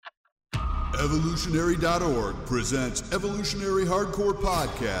Evolutionary.org presents Evolutionary Hardcore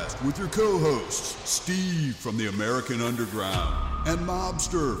Podcast with your co-hosts, Steve from the American Underground and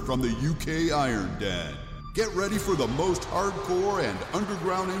Mobster from the UK Iron Den. Get ready for the most hardcore and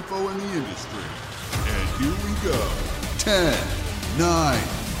underground info in the industry. And here we go. 10, 9,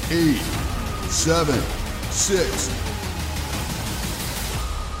 8, 7, 6,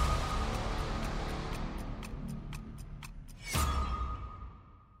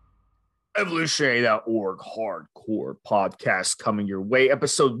 Evolutionary.org Hardcore Podcast coming your way.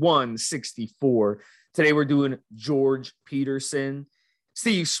 Episode 164. Today we're doing George Peterson.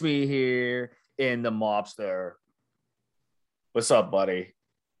 Steve Schmee here in the Mobster. What's up, buddy?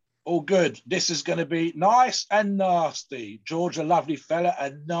 All good. This is going to be nice and nasty. George, a lovely fella,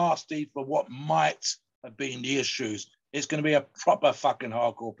 and nasty for what might have been the issues. It's going to be a proper fucking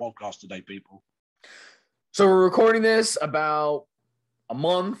hardcore podcast today, people. So we're recording this about a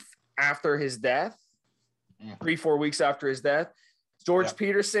month after his death, 3-4 weeks after his death. George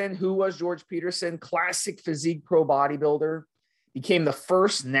Peterson, who was George Peterson? Classic physique pro bodybuilder, became the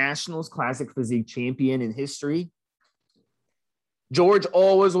first Nationals Classic Physique champion in history. George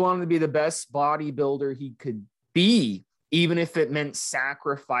always wanted to be the best bodybuilder he could be, even if it meant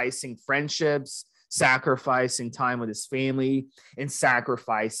sacrificing friendships, sacrificing time with his family, and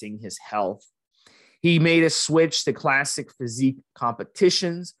sacrificing his health. He made a switch to classic physique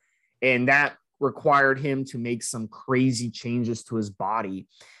competitions, and that required him to make some crazy changes to his body,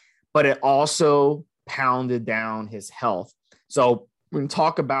 but it also pounded down his health. So we're going to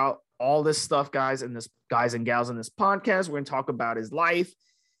talk about all this stuff, guys and gals in this podcast. We're going to talk about his life,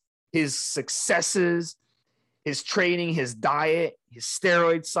 his successes, his training, his diet, his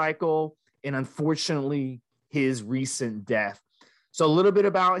steroid cycle, and unfortunately, his recent death. So a little bit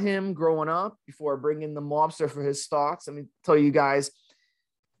about him growing up before I bring in the Mobster for his thoughts. Let me tell you guys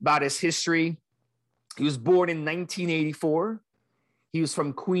about his history. He was born in 1984. He was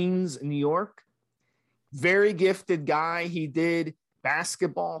from Queens, New York. Very gifted guy. He did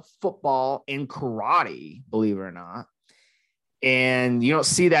basketball, football, and karate, believe it or not. And you don't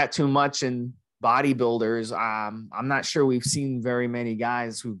see that too much in bodybuilders. I'm not sure we've seen very many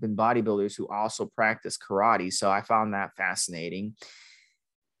guys who've been bodybuilders who also practice karate. So I found that fascinating.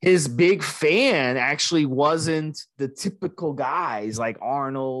 His big fan actually wasn't the typical guys like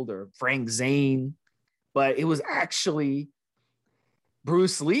Arnold or Frank Zane, but it was actually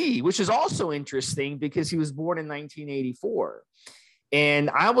Bruce Lee, which is also interesting because he was born in 1984.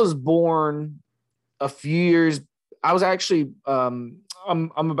 And I was born a few years. I was actually, I'm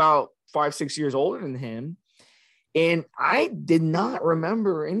about 5-6 years older than him. And I did not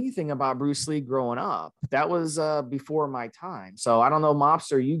remember anything about Bruce Lee growing up. That was before my time. So I don't know,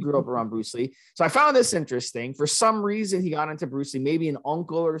 Mobster, you grew up around Bruce Lee. So I found this interesting. For some reason, he got into Bruce Lee. Maybe an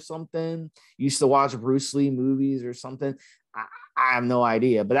uncle or something used to watch Bruce Lee movies or something. I have no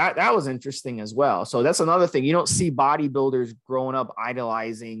idea. But that was interesting as well. So that's another thing. You don't see bodybuilders growing up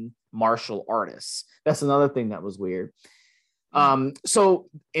idolizing martial artists. That's another thing that was weird. So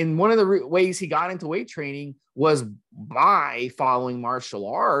in one of the ways he got into weight training was by following martial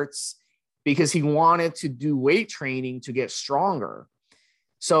arts because he wanted to do weight training to get stronger.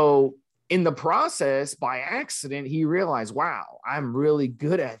 So in the process, by accident, he realized, wow, I'm really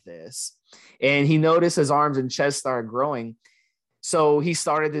good at this. And he noticed his arms and chest started growing. So he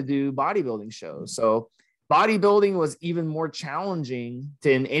started to do bodybuilding shows. So bodybuilding was even more challenging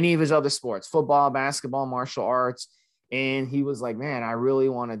than any of his other sports, football, basketball, martial arts. And he was like, man, I really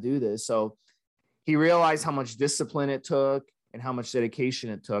want to do this. So he realized how much discipline it took and how much dedication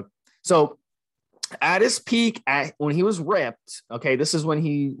it took. So at his peak, when he was ripped, okay, this is when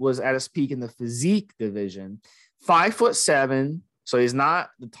he was at his peak in the physique division, 5'7". So he's not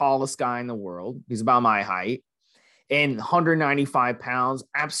the tallest guy in the world. He's about my height and 195 pounds,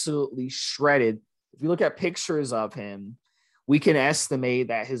 absolutely shredded. If you look at pictures of him, we can estimate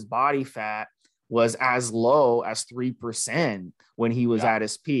that his body fat was as low as 3% when he was at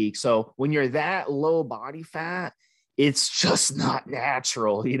his peak. So when you're that low body fat, it's just not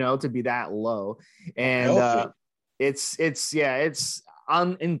natural, to be that low. And it's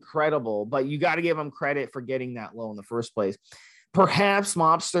incredible, but you got to give him credit for getting that low in the first place. Perhaps,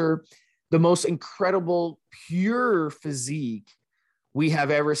 Mobster, the most incredible pure physique we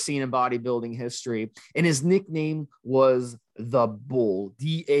have ever seen in bodybuilding history. And his nickname was the Bull,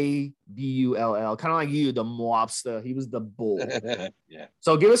 Dabull, kind of like you, the Mobster. He was the Bull. Yeah.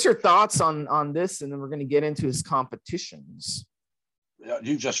 So give us your thoughts on this, and then we're going to get into his competitions.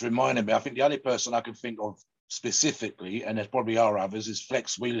 You just reminded me. I think the only person I can think of specifically, and there probably are others, is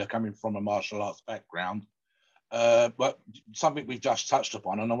Flex Wheeler, coming from a martial arts background. But something we've just touched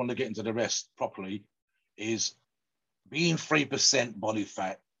upon, and I want to get into the rest properly, is being 3% body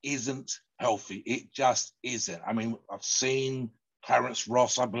fat isn't healthy. It just isn't. I mean, I've seen Clarence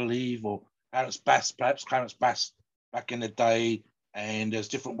Ross, I believe, or Clarence Bass, perhaps Clarence Bass back in the day, and there's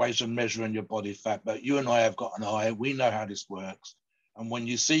different ways of measuring your body fat. But you and I have got an eye. We know how this works. And when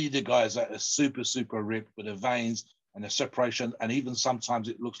you see the guys that are super, super ripped with the veins and the separation, and even sometimes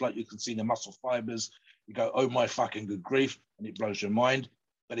it looks like you can see the muscle fibers, you go, oh my fucking good grief, and it blows your mind.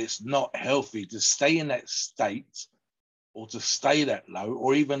 But it's not healthy to stay in that state or to stay that low,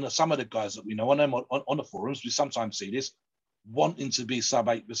 or even some of the guys that we know on the forums, we sometimes see this, wanting to be sub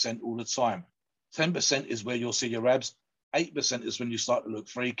 8% all the time. 10% is where you'll see your abs. 8% is when you start to look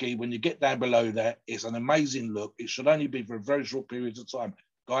freaky. When you get down below that, it's an amazing look. It should only be for a very short period of time.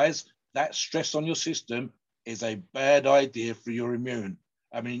 Guys, that stress on your system is a bad idea for your immune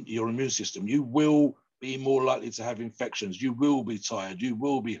system. You will be more likely to have infections. You will be tired. You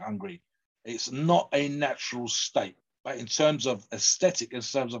will be hungry. It's not a natural state. But in terms of aesthetic, in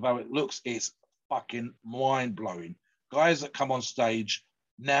terms of how it looks, it's fucking mind-blowing. Guys that come on stage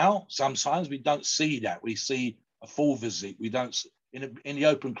now, sometimes we don't see that. We see a full physique. We don't, in the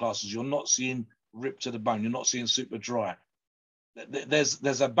open classes, you're not seeing ripped to the bone. You're not seeing super dry.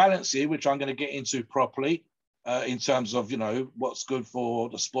 There's a balance here, which I'm going to get into properly in terms of, what's good for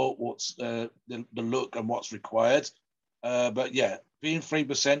the sport, what's the look and what's required. But yeah, being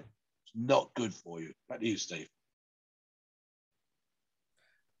 3% is not good for you. Back to you, Steve.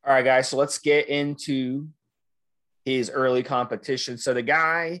 All right, guys. So let's get into his early competition. So the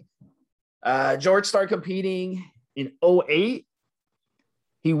guy, George started competing in 2008.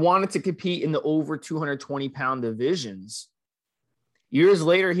 He wanted to compete in the over 220-pound divisions. Years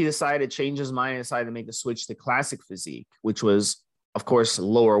later, he decided to change his mind and decided to make the switch to classic physique, which was, of course, a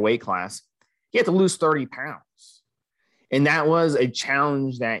lower weight class. He had to lose 30 pounds. And that was a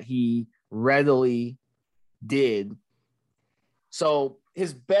challenge that he readily did. So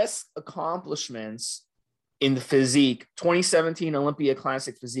his best accomplishments in the physique, 2017 Olympia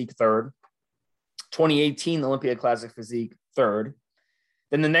Classic Physique third, 2018 Olympia Classic Physique third.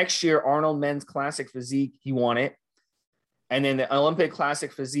 Then the next year, Arnold Men's Classic Physique, he won it. And then the Olympic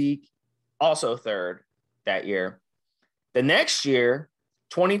Classic Physique, also third that year. The next year,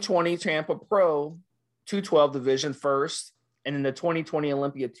 2020 Tampa Pro 212 division first, and in the 2020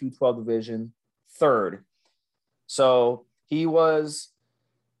 Olympia 212 division third. So he was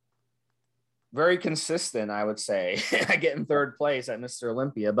very consistent, I would say, getting third place at Mr.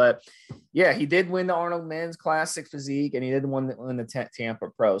 Olympia. But yeah, he did win the Arnold Men's Classic Physique, and he did win the Tampa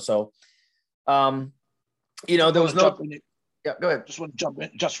Pro. So, there was no. Yeah, go ahead. Just want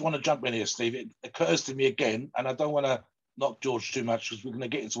to jump in here, Steve. It occurs to me again, and I don't want to knock George too much because we're going to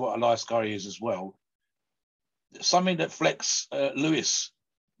get into what a nice guy he is as well. Something that Flex Lewis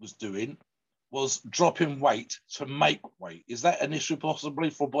was doing was dropping weight to make weight. Is that an issue possibly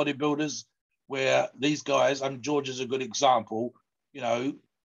for bodybuilders where these guys, and George is a good example,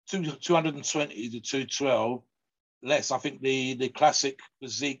 220 to 212 less. I think the classic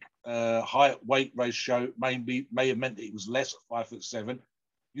physique height weight ratio may have meant that it was less at 5'7".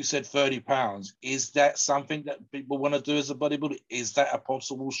 You said 30 pounds. Is that something that people want to do as a bodybuilder? Is that a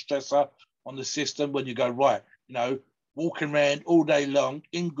possible stressor on the system when you go, right, walking around all day long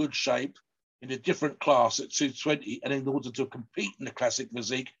in good shape in a different class at 220, and in order to compete in the classic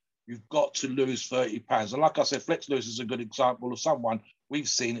physique, you've got to lose 30 pounds. And like I said, Flex Lewis is a good example of someone we've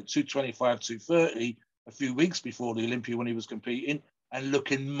seen at 225, 230 a few weeks before the Olympia when he was competing and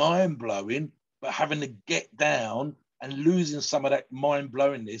looking mind-blowing, but having to get down and losing some of that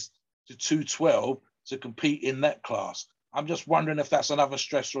mind-blowingness to 212 to compete in that class. I'm just wondering if that's another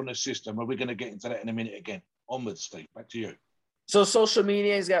stressor on the system. Are we going to get into that in a minute again? Onwards, Steve. Back to you. So social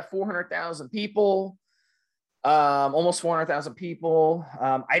media, he's got 400,000 people, almost 400,000 people.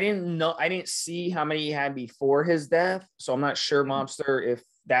 I didn't see how many he had before his death. So I'm not sure, Mobster, if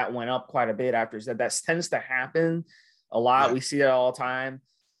that went up quite a bit after his death. That tends to happen a lot. Yeah. We see that all the time.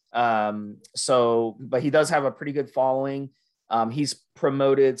 But he does have a pretty good following. He's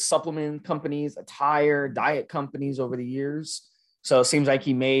promoted supplement companies, attire, diet companies over the years. So it seems like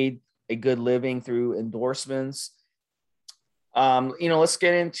he made a good living through endorsements. Let's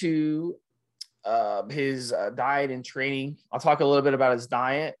get into his diet and training. I'll talk a little bit about his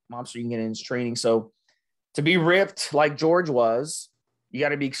diet. Mobster, you can get into his training. So to be ripped like George was, you got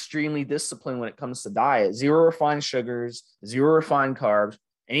to be extremely disciplined when it comes to diet. 0 refined sugars, 0 refined carbs,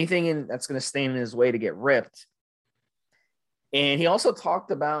 anything that's going to stand in his way to get ripped. And he also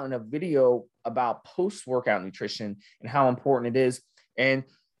talked about in a video about post-workout nutrition and how important it is. And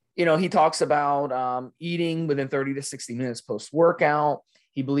he talks about eating within 30 to 60 minutes post-workout.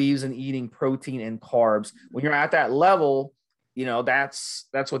 He believes in eating protein and carbs. When you're at that level, that's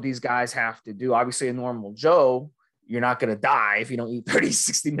what these guys have to do. Obviously, a normal Joe, you're not going to die if you don't eat 30,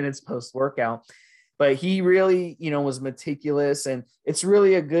 60 minutes post-workout. But he really, was meticulous, and it's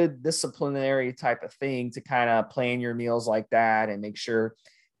really a good disciplinary type of thing to kind of plan your meals like that and make sure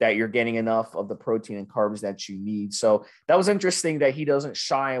that you're getting enough of the protein and carbs that you need. So that was interesting that he doesn't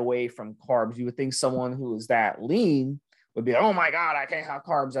shy away from carbs. You would think someone who is that lean would be like, oh my God, I can't have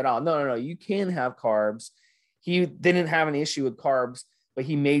carbs at all. No. You can have carbs. He didn't have an issue with carbs, but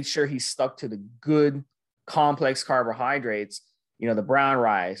he made sure he stuck to the good complex carbohydrates, the brown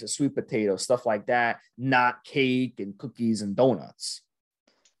rice, the sweet potato, stuff like that, not cake and cookies and donuts.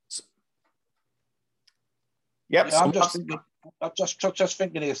 So, yep. Yeah, I'm just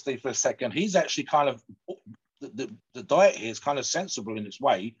thinking here, Steve, for a second. He's actually kind of, the diet here is kind of sensible in its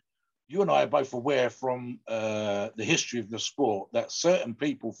way. You and I are both aware from the history of the sport that certain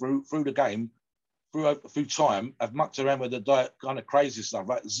people through the game, through time, have mucked around with the diet kind of crazy stuff,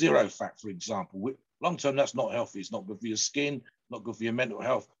 like zero fat, for example. Long term, that's not healthy. It's not good for your skin, not good for your mental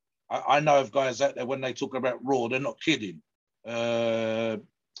health. I know of guys out there, when they talk about raw, they're not kidding. Muscle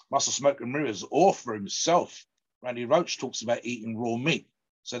Smoke and Mirrors, author himself, Randy Roach, talks about eating raw meat.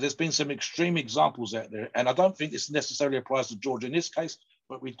 So there's been some extreme examples out there. And I don't think this necessarily applies to George in this case,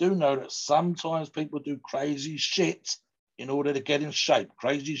 but we do know that sometimes people do crazy shit in order to get in shape,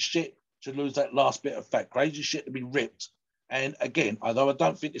 crazy shit to lose that last bit of fat, crazy shit to be ripped. And again, although I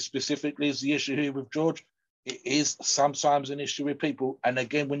don't think this specifically is the issue here with George, it is sometimes an issue with people. And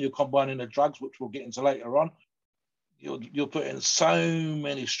again, when you're combining the drugs, which we'll get into later on, you're putting so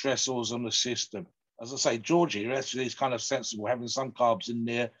many stressors on the system. As I say, George here actually is kind of sensible, having some carbs in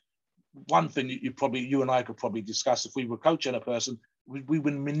there. One thing that you and I could probably discuss if we were coaching a person, we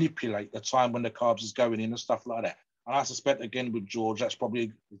would manipulate the time when the carbs is going in and stuff like that. And I suspect, again, with George, that's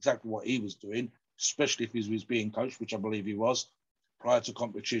probably exactly what he was doing, especially if he was being coached, which I believe he was, prior to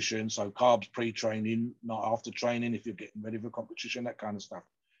competition. So carbs pre-training, not after training, if you're getting ready for competition, that kind of stuff.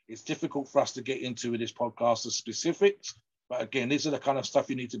 It's difficult for us to get into with this podcast, the specifics. But again, these are the kind of stuff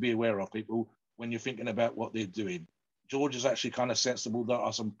you need to be aware of, people, when you're thinking about what they're doing. George is actually kind of sensible. There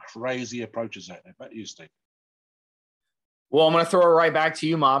are some crazy approaches out there. Back to you, Steve. Well, I'm going to throw it right back to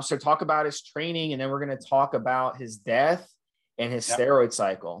you, Mob. So talk about his training, and then we're going to talk about his death and his steroid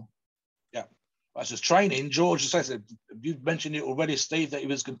cycle. Yeah. That's his training. George, as I said, you've mentioned it already, Steve, that he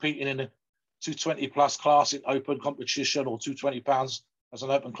was competing in a 220 plus class in open competition, or 220 pounds as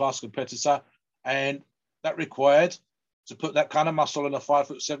an open class competitor. And that required, to put that kind of muscle in a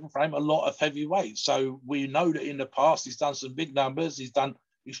 5'7" frame, a lot of heavy weight. So we know that in the past, he's done some big numbers.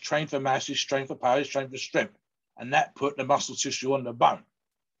 He's trained for mass, he's trained for power, he's trained for strength. And that put the muscle tissue on the bone.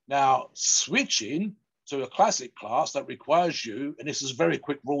 Now, switching to a classic class that requires you, and this is very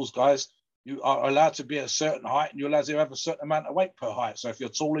quick rules, guys, you are allowed to be a certain height and you're allowed to have a certain amount of weight per height. So if you're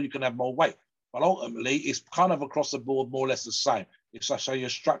taller, you can have more weight. But ultimately, it's kind of across the board, more or less the same. It's just your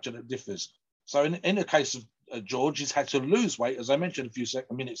structure that differs. So in the case of George, he's had to lose weight, as I mentioned a few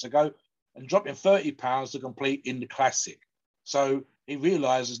minutes ago, and dropping 30 pounds to complete in the classic. So he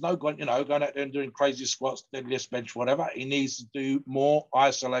realizes no going out there and doing crazy squats, deadlifts, bench, whatever. He needs to do more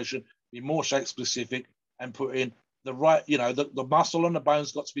isolation, be more shape specific, and put in the right, the muscle on the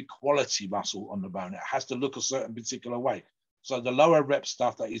bone's got to be quality muscle on the bone. It has to look a certain particular way. So the lower rep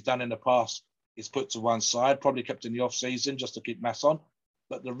stuff that he's done in the past is put to one side, probably kept in the off season just to keep mass on.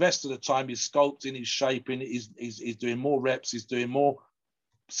 But the rest of the time he's sculpting, he's shaping, he's doing more reps, he's doing more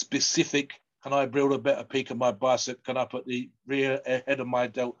specific. Can I build a better peak of my bicep? Can I put the rear head of my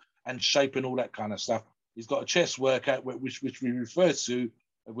delt, and shaping all that kind of stuff? He's got a chest workout, which we refer to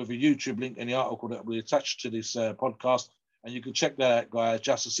with a YouTube link in the article that we attached to this podcast. And you can check that out, guys,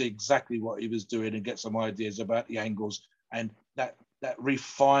 just to see exactly what he was doing and get some ideas about the angles and that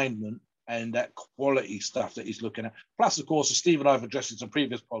refinement and that quality stuff that he's looking at. Plus, of course, as Steve and I have addressed in some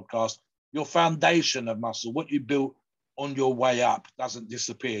previous podcasts, your foundation of muscle, what you built on your way up, doesn't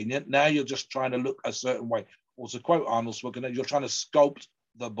disappear. Now you're just trying to look a certain way. Or to quote Arnold Schwarzenegger, you're trying to sculpt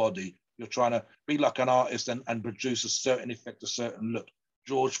the body. You're trying to be like an artist and produce a certain effect, a certain look.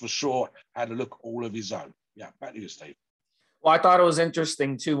 George, for sure, had a look all of his own. Yeah, back to you, Steve. Well, I thought it was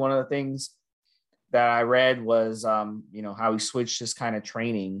interesting, too. One of the things that I read was, how he switched his kind of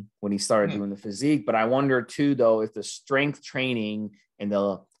training when he started doing the physique. But I wonder, too, though, if the strength training and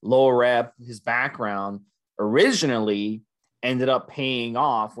the lower rep, his background, originally ended up paying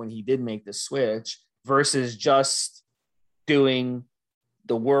off when he did make the switch versus just doing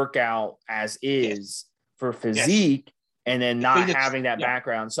the workout as is for physique and then not having that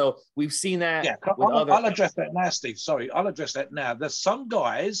background. So we've seen that. Yeah, I'll address that now, Steve. Sorry, I'll address that now. There's some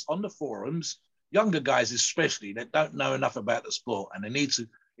guys on the forums, younger guys especially, that don't know enough about the sport, and they need to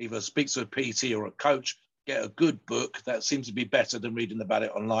either speak to a PT or a coach, get a good book that seems to be better than reading about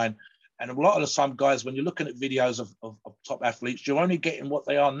it online. And a lot of the time, guys, when you're looking at videos of top athletes, you're only getting what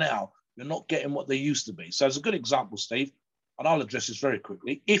they are now. You're not getting what they used to be. So as a good example, Steve, and I'll address this very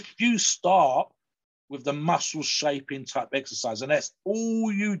quickly. If you start with the muscle shaping type exercise, and that's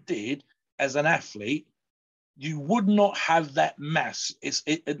all you did as an athlete, you would not have that mass.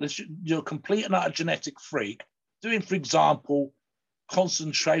 You're a complete and utter genetic freak. Doing, for example,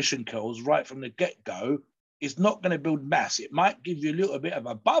 concentration curls right from the get-go is not going to build mass. It might give you a little bit of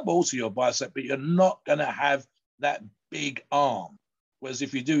a bubble to your bicep, but you're not going to have that big arm. Whereas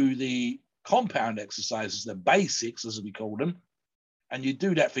if you do the compound exercises, the basics, as we call them, and you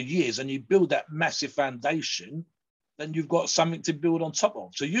do that for years and you build that massive foundation, then you've got something to build on top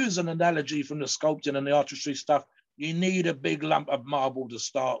of. So use an analogy from the sculpting and the artistry stuff, you need a big lump of marble to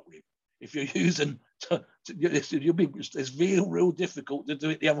start with. If you're using, it's real difficult to do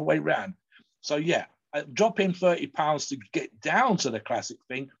it the other way around. So yeah, dropping 30 pounds to get down to the classic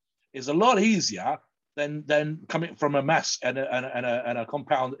thing is a lot easier than coming from a mass and a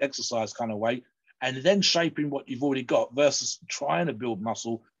compound exercise kind of way, and then shaping what you've already got versus trying to build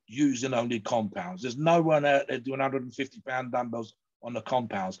muscle using only compounds. There's no one out there doing 150-pound dumbbells on the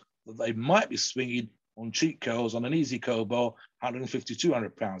compounds, but they might be swinging on cheat curls on an easy curl bar, 150,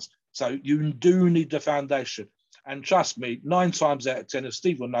 200 pounds. So you do need the foundation. And trust me, 9 times out of 10, as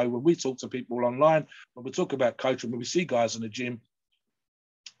Steve will know, when we talk to people online, when we talk about coaching, when we see guys in the gym,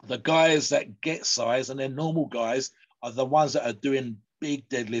 the guys that get size and they're normal guys are the ones that are doing big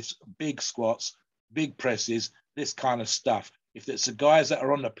deadlifts, big squats, big presses, this kind of stuff. If it's the guys that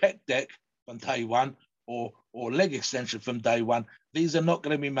are on the pec deck from day one or leg extension from day one, these are not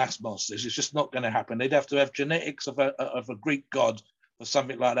going to be mass monsters. It's just not going to happen. They'd have to have genetics of a Greek god for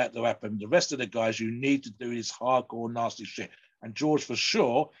something like that to happen. The rest of the guys you need to do is hardcore, nasty shit. And George, for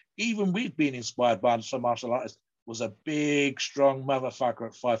sure, even we've been inspired by some martial artists, was a big, strong motherfucker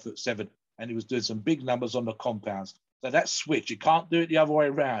at 5'7", and he was doing some big numbers on the compounds. So that switch, you can't do it the other way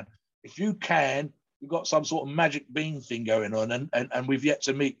around. If you can, you've got some sort of magic bean thing going on, and we've yet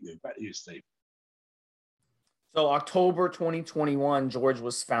to meet you. Back to you, Steve. So October 2021, George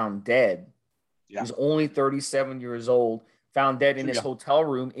was found dead. Yeah. He was only 37 years old, found dead in his hotel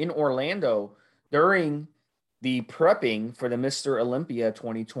room in Orlando during the prepping for the Mr. Olympia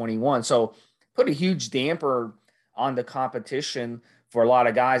 2021. So put a huge damper on the competition for a lot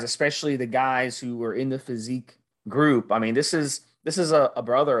of guys, especially the guys who were in the physique group. I mean, this is a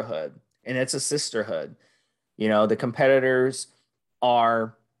brotherhood and it's a sisterhood. You know, the competitors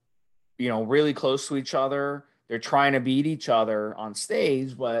are, you know, really close to each other. They're trying to beat each other on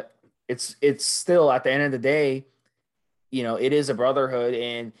stage, but it's still, at the end of the day, you know, it is a brotherhood,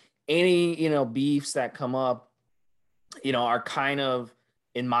 and any, you know, beefs that come up, you know, are kind of,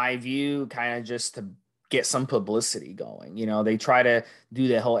 in my view, kind of just to get some publicity going. You know, they try to do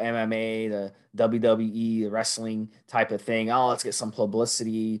the whole MMA, the WWE, the wrestling type of thing. Oh, let's get some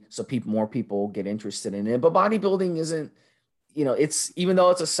publicity so more people get interested in it. But bodybuilding isn't, you know, it's, even though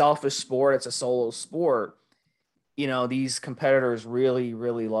it's a selfish sport, it's a solo sport, you know, these competitors really,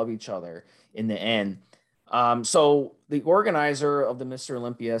 really love each other in the end. So the organizer of the Mr.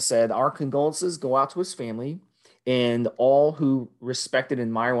 Olympia said, our condolences go out to his family and all who respect and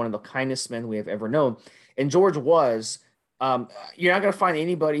admire one of the kindest men we have ever known. And George was, you're not going to find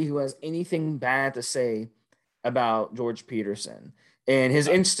anybody who has anything bad to say about George Peterson. And his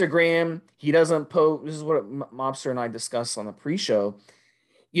Instagram, he doesn't post, this is what Mobster and I discussed on the pre-show,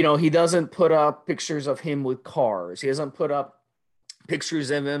 you know, he doesn't put up pictures of him with cars. He doesn't put up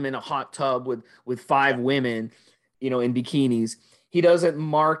pictures of him in a hot tub with 5 women, you know, in bikinis. He doesn't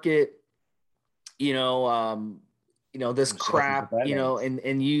market, you know, this crap, you know,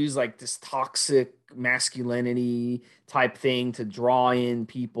 and use like this toxic masculinity type thing to draw in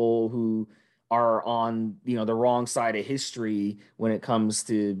people who are on, you know, the wrong side of history when it comes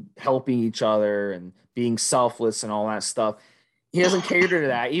to helping each other and being selfless and all that stuff. He doesn't cater to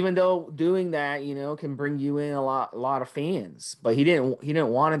that, even though doing that, you know, can bring you in a lot of fans. But he didn't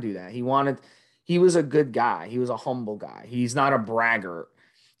want to do that. He was a good guy. He was a humble guy. He's not a braggart.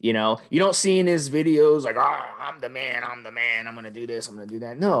 You know, you don't see in his videos like, I'm the man. I'm going to do this. I'm going to do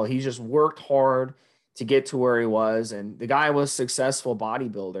that. No, he just worked hard to get to where he was. And the guy was a successful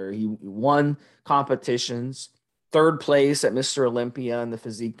bodybuilder. He won competitions, 3rd place at Mr. Olympia in the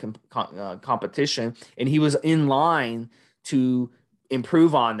physique competition. And he was in line to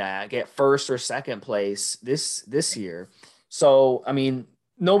improve on that, get first or second place this year. So, I mean,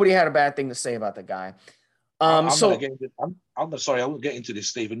 nobody had a bad thing to say about the guy. I'm sorry, I won't get into this,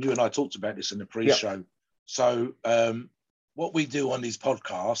 Stephen. You and I talked about this in the pre-show. Yep. So what we do on these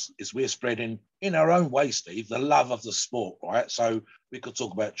podcasts is we're spreading, in our own way, Steve, the love of the sport, right? So we could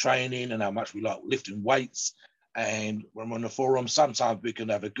talk about training and how much we like lifting weights. And when we're on the forum, sometimes we can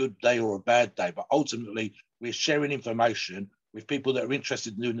have a good day or a bad day, but ultimately we're sharing information with people that are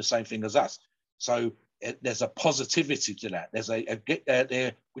interested in doing the same thing as us. So there's a positivity to that. There's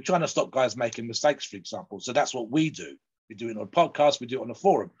we're trying to stop guys making mistakes, for example. So that's what we do. We do it on a podcast, we do it on the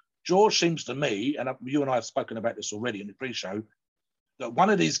forum. George seems to me, and you and I have spoken about this already in the pre-show, that one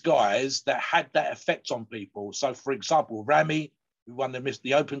of these guys that had that effect on people. So, for example, Ramy, who won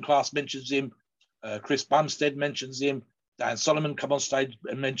the Open class, mentions him. Chris Bumstead mentions him. Dan Solomon come on stage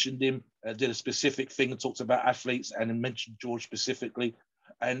and mentioned him, did a specific thing and talked about athletes and mentioned George specifically.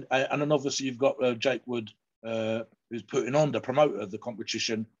 And then obviously you've got Jake Wood, who's putting on the promoter of the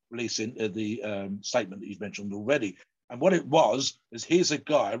competition, releasing the statement that you've mentioned already. And what it was is, here's a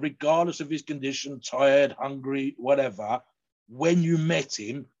guy, regardless of his condition, tired, hungry, whatever, when you met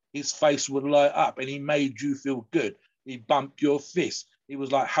him, his face would light up and he made you feel good. He bumped your fist. He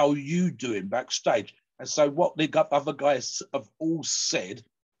was like, how are you doing backstage? And so what the other guys have all said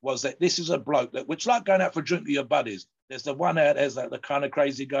was that this is a bloke that, which like going out for a drink with your buddies. There's the one out, there's the kind of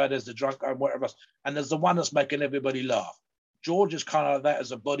crazy guy, there's the drunk guy, whatever else, and there's the one that's making everybody laugh. George is kind of like that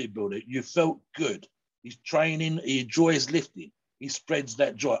as a bodybuilder. You felt good. He's training. He enjoys lifting. He spreads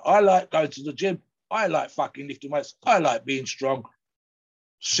that joy. I like going to the gym. I like fucking lifting weights. I like being strong.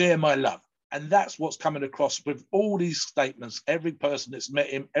 Share my love. And that's what's coming across with all these statements. Every person that's met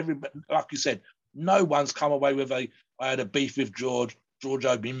him, like you said, no one's come away with I had a beef with George. George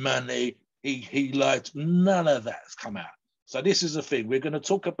owed me money. He liked, none of that has come out. So this is the thing. We're going to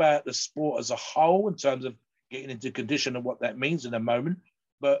talk about the sport as a whole in terms of getting into condition and what that means in a moment.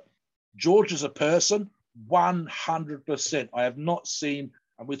 But George as a person, 100%. I have not seen,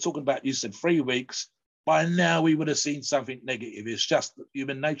 and we're talking about, you said 3 weeks. By now, we would have seen something negative. It's just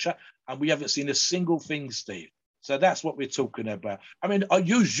human nature, and we haven't seen a single thing, Steve. So that's what we're talking about. I mean, I'll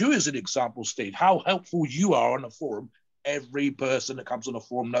use you as an example, Steve, how helpful you are on the forum. Every person that comes on the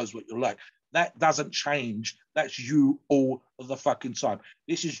forum knows what you're like. That doesn't change. That's you all of the fucking time.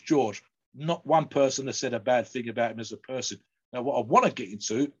 This is George. Not one person has said a bad thing about him as a person. Now, what I want to get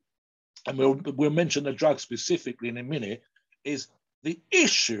into, and we'll mention the drugs specifically in a minute, is the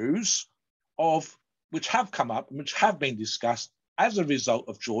issues of which have come up and which have been discussed as a result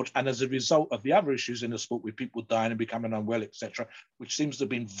of George and as a result of the other issues in the sport with people dying and becoming unwell, etc., which seems to have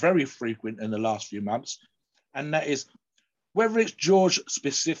been very frequent in the last few months. And that is, whether it's George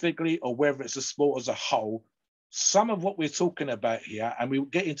specifically or whether it's the sport as a whole, some of what we're talking about here, and we'll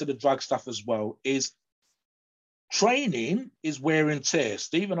get into the drug stuff as well, is training is wear and tear.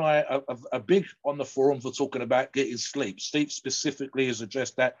 Steve and I are big on the forum for talking about getting sleep. Steve specifically has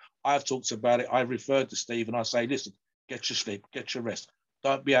addressed that. I've talked about it. I've referred to Steve and I say, listen, get your sleep, get your rest.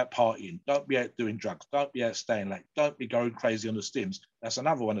 Don't be out partying. Don't be out doing drugs. Don't be out staying late. Don't be going crazy on the stims. That's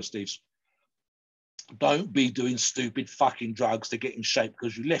another one of Steve's. Don't be doing stupid fucking drugs to get in shape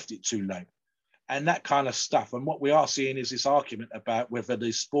because you left it too late. And that kind of stuff. And what we are seeing is this argument about whether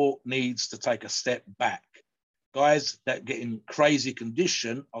the sport needs to take a step back. Guys that get in crazy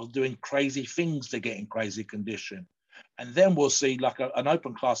condition are doing crazy things to get in crazy condition. And then we'll see like an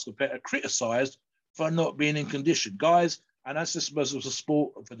open class competitor criticized for not being in condition. Guys, and that's just whether it's a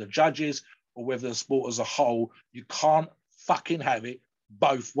sport for the judges or whether the sport as a whole, you can't fucking have it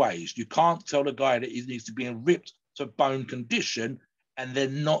both ways. You can't tell the guy that he needs to be in ripped to bone condition and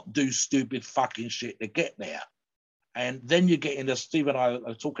then not do stupid fucking shit to get there. And then you get into, Steve and I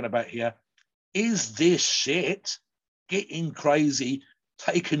are talking about here, is this shit, getting crazy,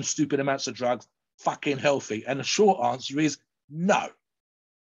 taking stupid amounts of drugs, fucking healthy? And the short answer is no.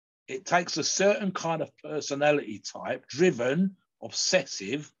 It takes a certain kind of personality type, driven,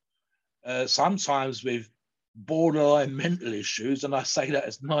 obsessive, sometimes with borderline mental issues, and I say that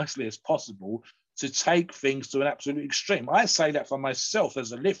as nicely as possible, to take things to an absolute extreme. I say that for myself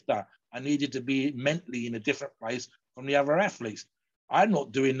as a lifter. I needed to be mentally in a different place from the other athletes. I'm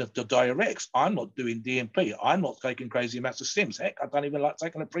not doing the diuretics. I'm not doing DMP. I'm not taking crazy amounts of stims. Heck, I don't even like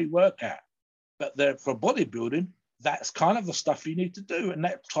taking a pre-workout. But for bodybuilding, that's kind of the stuff you need to do, and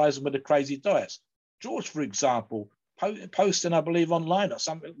that ties in with the crazy diets. George, for example, posting, I believe, online or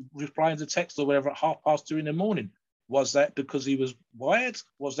something, replying to text or whatever at 2:30 in the morning. Was that because he was wired?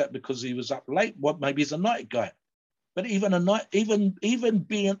 Was that because he was up late? What, maybe he's a night guy. But even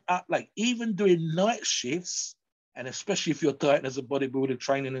being up late, even doing night shifts And especially if you're dieting as a bodybuilder,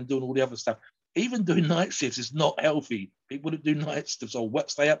 training and doing all the other stuff, even doing night shifts is not healthy. People that do night shifts or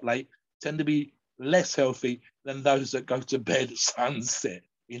stay up late tend to be less healthy than those that go to bed at sunset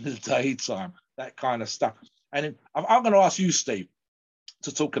in the daytime, that kind of stuff. And I'm going to ask you, Steve,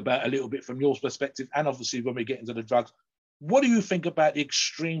 to talk about a little bit from your perspective, and obviously when we get into the drugs, what do you think about the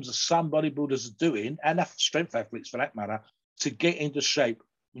extremes that some bodybuilders are doing, and strength athletes for that matter, to get into shape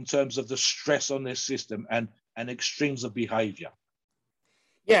in terms of the stress on their system and extremes of behavior?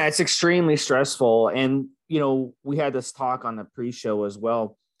 Yeah, it's extremely stressful. And, we had this talk on the pre-show as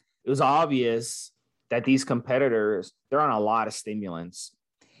well. It was obvious that these competitors, they're on a lot of stimulants.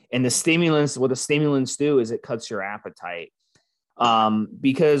 And what the stimulants do is it cuts your appetite.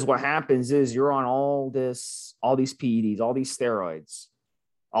 Because what happens is you're on all these PEDs, all these steroids,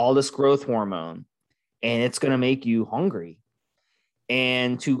 all this growth hormone, and it's going to make you hungry.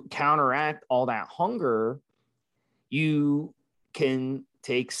 And to counteract all that hunger, you can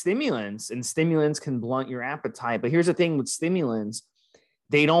take stimulants, and stimulants can blunt your appetite. But here's the thing with stimulants,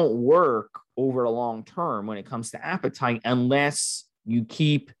 they don't work over a long term when it comes to appetite unless you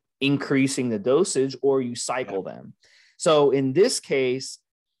keep increasing the dosage or you cycle them. So in this case,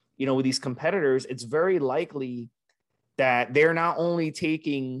 with these competitors, it's very likely that they're not only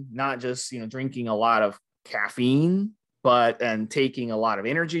taking, not just, drinking a lot of caffeine, and taking a lot of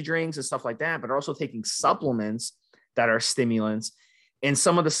energy drinks and stuff like that, but also taking supplements that are stimulants. And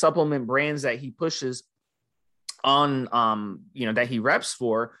some of the supplement brands that he pushes on, that he reps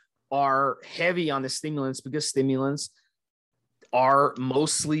for are heavy on the stimulants, because stimulants are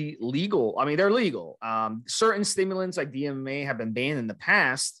mostly legal. I mean, they're legal. Certain stimulants like DMA have been banned in the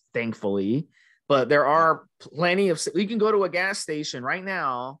past, thankfully, but there are plenty of, you can go to a gas station right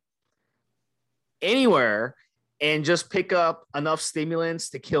now, anywhere, and just pick up enough stimulants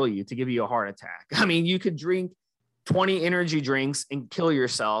to kill you, to give you a heart attack. I mean, you could drink 20 energy drinks and kill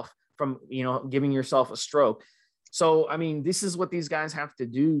yourself from, giving yourself a stroke. So, I mean, this is what these guys have to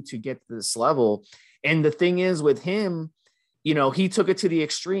do to get to this level. And the thing is with him, he took it to the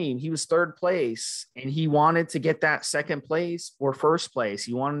extreme. He was third place and he wanted to get that second place or first place.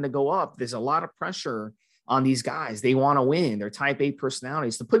 He wanted to go up. There's a lot of pressure on these guys. They want to win. They're type A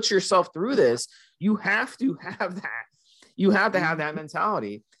personalities. To put yourself through this, you have to have that. You have to have that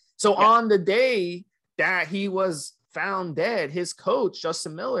mentality. So on the day that he was found dead, his coach,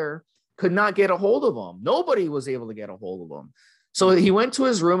 Justin Miller, could not get a hold of him. Nobody was able to get a hold of him. So he went to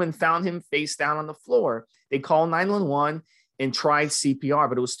his room and found him face down on the floor. They called 911 and tried CPR,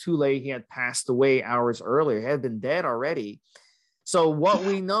 but it was too late. He had passed away hours earlier. He had been dead already. So what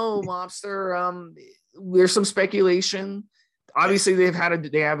we know, Mobster, there's some speculation. Obviously, they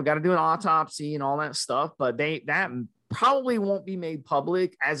have got to do an autopsy and all that stuff, but that probably won't be made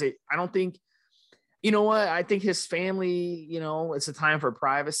public I don't think, I think his family, it's a time for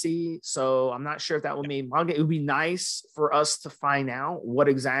privacy. So I'm not sure if that would mean, it would be nice for us to find out what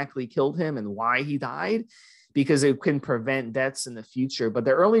exactly killed him and why he died, because it can prevent deaths in the future. But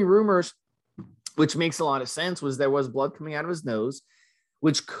the early rumors, which makes a lot of sense, was there was blood coming out of his nose,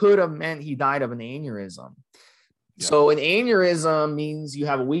 which could have meant he died of an aneurysm. Yeah. So an aneurysm means you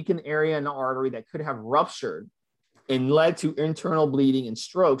have a weakened area in the artery that could have ruptured and led to internal bleeding and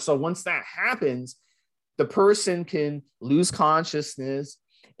stroke. So once that happens, the person can lose consciousness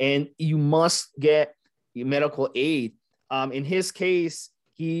and you must get medical aid. In his case,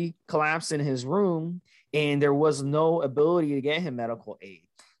 he collapsed in his room and there was no ability to get him medical aid.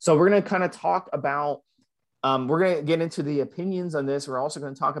 So we're going to kind of talk about, we're going to get into the opinions on this. We're also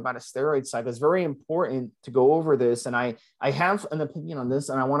going to talk about a steroid cycle. It's very important to go over this. And I have an opinion on this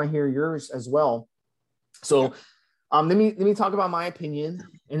and I want to hear yours as well. So let me talk about my opinion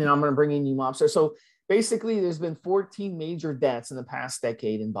and then I'm going to bring in you, Mobster. So basically, there's been 14 major deaths in the past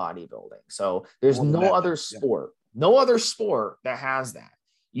decade in bodybuilding. So there's no other sport that has that.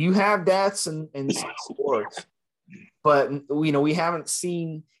 You have deaths in sports, but we haven't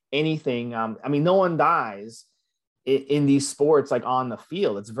seen anything. No one dies in these sports like on the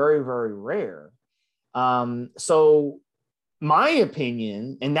field. It's very, very rare. So my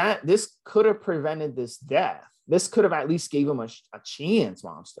opinion, and that this could have prevented this death. This could have at least gave him a chance,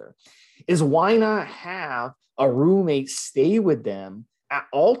 Mobster, is why not have a roommate stay with them at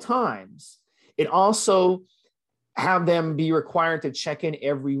all times and also have them be required to check in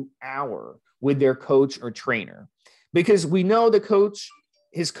every hour with their coach or trainer? Because we know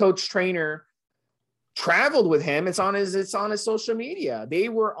his coach trainer traveled with him. It's on his social media. They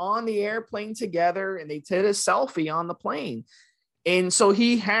were on the airplane together and they did a selfie on the plane. And so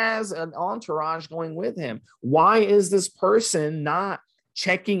he has an entourage going with him. Why is this person not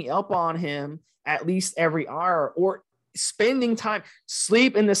checking up on him at least every hour, or spending time,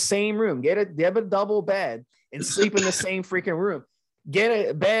 sleep in the same room, get a double bed and sleep in the same freaking room. Get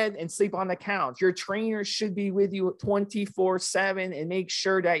a bed and sleep on the couch. Your trainer should be with you 24/7 and make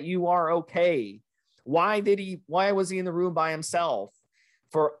sure that you are okay. Why was he in the room by himself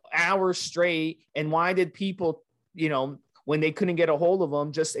for hours straight? And why did people, when they couldn't get a hold of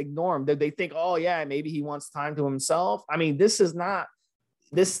him, just ignore him? Did they think, oh yeah, maybe he wants time to himself? I mean, this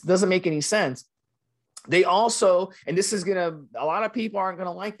doesn't make any sense. They also, and a lot of people aren't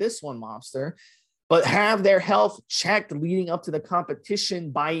gonna like this one, Mobster, but have their health checked leading up to the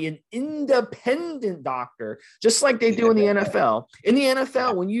competition by an independent doctor, just like they do in the NFL. In the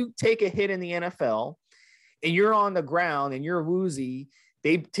NFL, when you take a hit in the NFL and you're on the ground and you're woozy,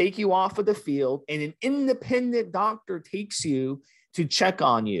 they take you off of the field and an independent doctor takes you to check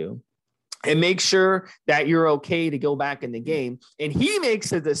on you and make sure that you're okay to go back in the game. And he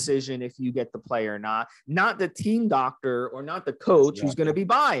makes a decision if you get the play or not the team doctor or not the coach who's going to be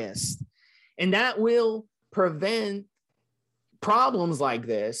biased. And that will prevent problems like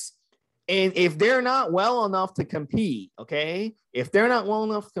this. And if they're not well enough to compete, okay, if they're not well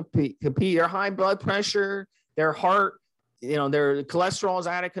enough to compete, their high blood pressure, their heart, their cholesterol is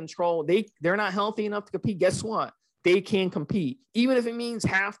out of control, they're not healthy enough to compete, guess what? They can compete, even if it means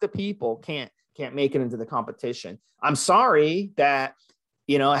half the people can't make it into the competition. I'm sorry that,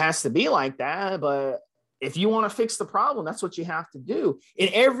 it has to be like that, but if you want to fix the problem, that's what you have to do. In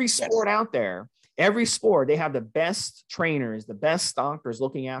every sport out there, every sport, they have the best trainers, the best doctors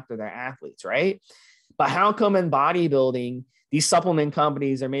looking after their athletes, right? But how come in bodybuilding, these supplement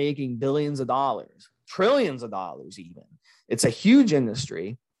companies are making billions of dollars, trillions of dollars even? It's a huge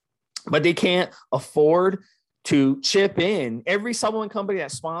industry, but they can't afford to chip in. Every supplement company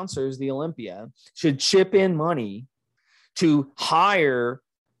that sponsors the Olympia should chip in money to hire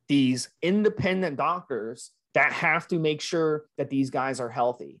these independent doctors that have to make sure that these guys are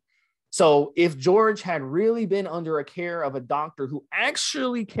healthy. So if George had really been under a care of a doctor who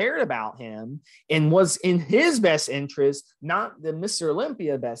actually cared about him and was in his best interest, not the Mr.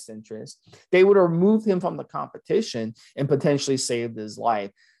 Olympia best interest, they would have removed him from the competition and potentially saved his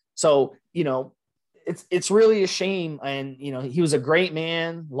life. So, it's really a shame. And, he was a great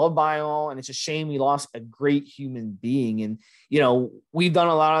man, loved by all. And it's a shame we lost a great human being. And, we've done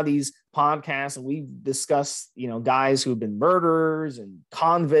a lot of these podcasts and we've discussed, guys who've been murderers and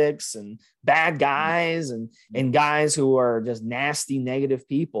convicts and bad guys and guys who are just nasty, negative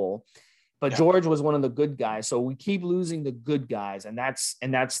people. But George was one of the good guys. So we keep losing the good guys. And that's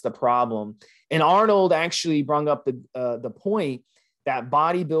the problem. And Arnold actually brought up the point that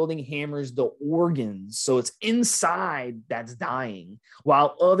bodybuilding hammers the organs. So it's inside that's dying,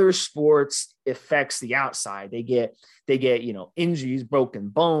 while other sports affects the outside. They get, injuries, broken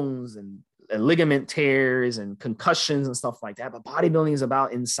bones and ligament tears and concussions and stuff like that. But bodybuilding is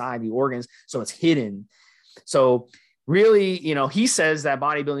about inside the organs. So it's hidden. So really, he says that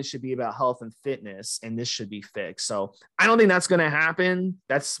bodybuilding should be about health and fitness and this should be fixed. So I don't think that's going to happen.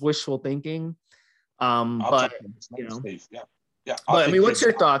 That's wishful thinking. But yeah. But I mean, what's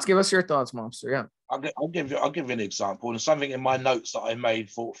your thoughts? Give us your thoughts, Mobster. Yeah. I'll give you an example, and something in my notes that I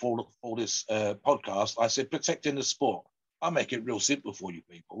made for this podcast. I said protecting the sport. I'll make it real simple for you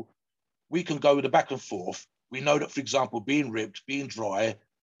people. We can go with the back and forth. We know that, for example, being ripped, being dry,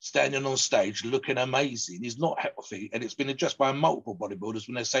 standing on stage, looking amazing is not healthy, and it's been addressed by multiple bodybuilders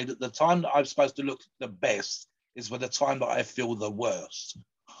when they say that the time that I'm supposed to look the best is for the time that I feel the worst,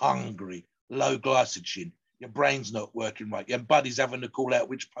 hungry, low glycogen. Your brain's not working right. Your body's having to call out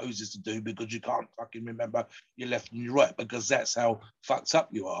which poses to do because you can't fucking remember your left and your right because that's how fucked up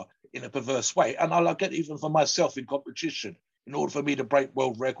you are in a perverse way. And I'll get even for myself in competition. In order for me to break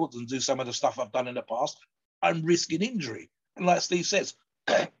world records and do some of the stuff I've done in the past, I'm risking injury. And like Steve says,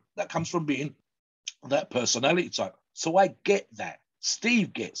 that comes from being that personality type. So I get that.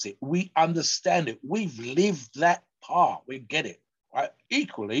 Steve gets it. We understand it. We've lived that part. We get it. Right?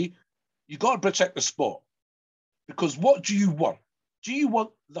 Equally, you got to protect the sport. Because what do you want? Do you want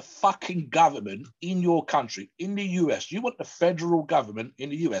the fucking government in your country, in the US? Do you want the federal government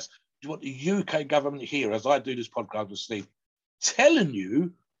in the US? Do you want the UK government here, as I do this podcast with Steve, telling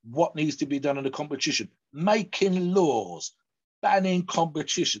you what needs to be done in the competition, making laws, banning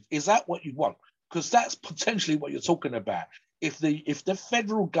competition? Is that what you want? Because that's potentially what you're talking about. If the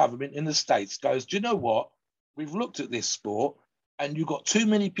federal government in the States goes, do you know what? We've looked at this sport and you've got too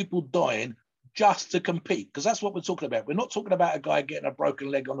many people dying just to compete, because that's what we're talking about. We're not talking about a guy getting a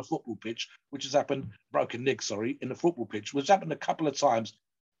broken leg on a football pitch, which has happened, broken leg, sorry, in the football pitch, which happened a couple of times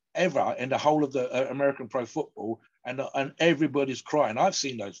ever in the whole of the American pro football, and everybody's crying. I've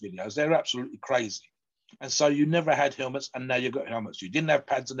seen those videos. They're absolutely crazy. And so you never had helmets, and now you've got helmets. You didn't have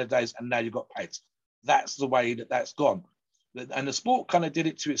pads in the days, and now you've got pads. That's the way that's gone. And the sport kind of did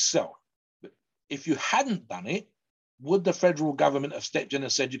it to itself. But if you hadn't done it, would the federal government have stepped in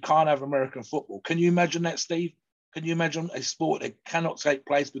and said, you can't have American football? Can you imagine that, Steve? Can you imagine a sport that cannot take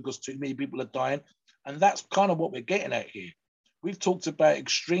place because too many people are dying? And that's kind of what we're getting at here. We've talked about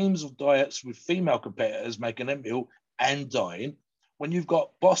extremes of diets with female competitors making them ill and dying. When you've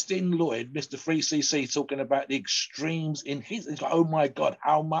got Boston Lloyd, Mr. 3cc, talking about the extremes in his, it's like, oh my God,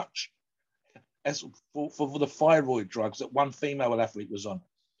 how much as for the thyroid drugs that one female athlete was on.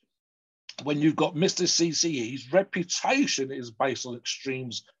 When you've got Mr. CC, his reputation is based on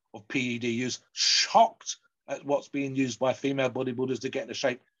extremes of PED use, shocked at what's being used by female bodybuilders to get into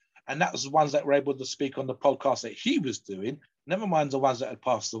shape. And that was the ones that were able to speak on the podcast that he was doing, never mind the ones that had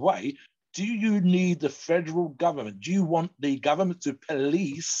passed away. Do you need the federal government? Do you want the government to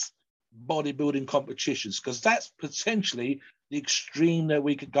police bodybuilding competitions? Because that's potentially the extreme that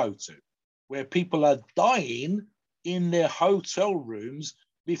we could go to, where people are dying in their hotel rooms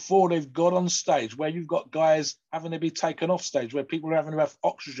before they've got on stage, where you've got guys having to be taken off stage, where people are having to have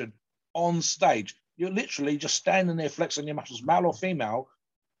oxygen on stage. You're literally just standing there flexing your muscles, male or female,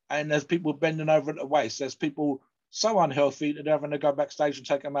 and there's people bending over at the waist. There's people so unhealthy that they're having to go backstage and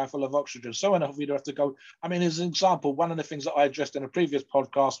take a mouthful of oxygen. So unhealthy they have to go. I mean, as an example, one of the things that I addressed in a previous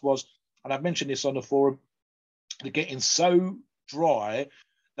podcast was, and I mentioned this on the forum, they're getting so dry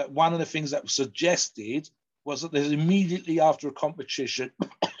that one of the things that was suggested was that there's immediately after a competition,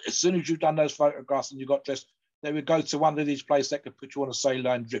 as soon as you've done those photographs and you got dressed, they would go to one of these places that could put you on a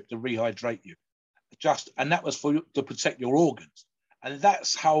saline drip to rehydrate you. And that was to protect your organs. And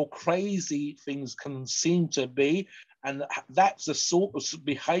that's how crazy things can seem to be. And that's the sort of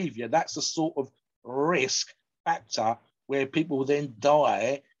behavior, that's the sort of risk factor where people will then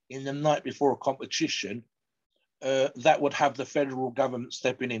die in the night before a competition. That would have the federal government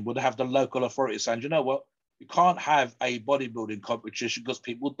stepping in, would have the local authorities saying, you know what, you can't have a bodybuilding competition because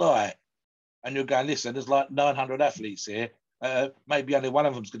people die. And you're going, listen, there's like 900 athletes here. Maybe only one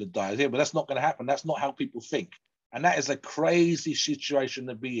of them's going to die here, but that's not going to happen. That's not how people think. And that is a crazy situation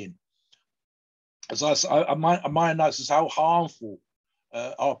to be in. As my notes is how harmful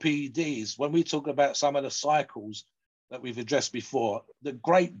are PEDs. When we talk about some of the cycles that we've addressed before, the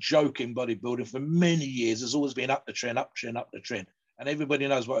great joke in bodybuilding for many years has always been up the trend, up the trend, up the trend. And everybody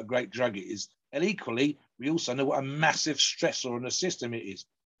knows what a great drug it is. And equally, we also know what a massive stressor on the system it is.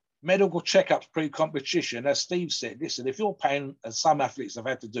 Medical checkups pre-competition, as Steve said, listen, if you're paying, as some athletes have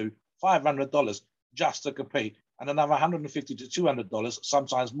had to do, $500 just to compete, and another $150 to $200,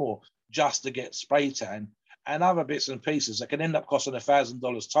 sometimes more, just to get spray tan, and other bits and pieces that can end up costing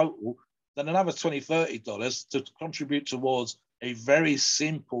 $1,000 total, then another $20, $30 to contribute towards a very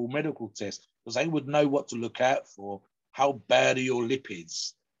simple medical test, because they would know what to look out for. How bad are your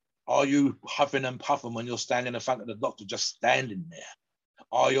lipids? Are you huffing and puffing when you're standing in front of the doctor, just standing there?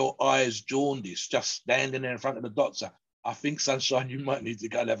 Are your eyes jaundiced, just standing there in front of the doctor? I think, Sunshine, you might need to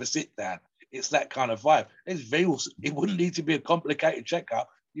go and have a sit down. It's that kind of vibe. It wouldn't need to be a complicated checkup.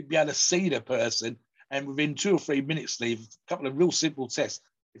 You'd be able to see the person, and within 2 or 3 minutes, Steve, a couple of real simple tests.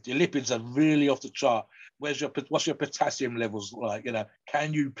 If your lipids are really off the chart, what's your potassium levels like? You know,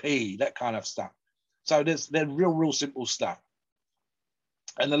 can you pee? That kind of stuff. So they're real simple stuff.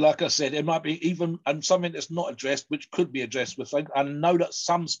 And then, like I said, it might be even and something that's not addressed, which could be addressed with. I know that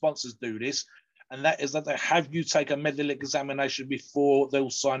some sponsors do this, and that is that they have you take a medical examination before they'll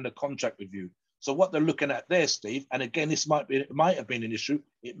sign the contract with you. So what they're looking at there, Steve, and again, it might have been an issue.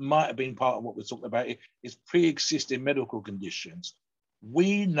 It might have been part of what we're talking about. Is pre-existing medical conditions.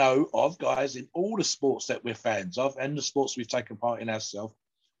 We know of guys in all the sports that we're fans of and the sports we've taken part in ourselves,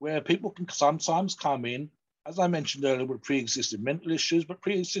 where people can sometimes come in, as I mentioned earlier, with pre-existing mental issues, but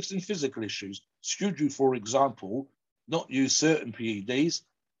pre-existing physical issues. Should you, for example, not use certain PEDs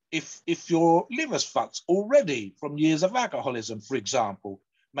if your liver's fucked already from years of alcoholism, for example?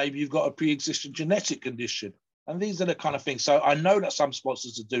 Maybe you've got a pre-existing genetic condition. And these are the kind of things. So I know that some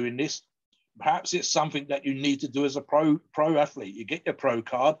sponsors are doing this. Perhaps it's something that you need to do as a pro athlete. You get your pro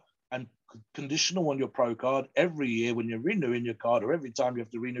card, and conditional on your pro card every year when you're renewing your card, or every time you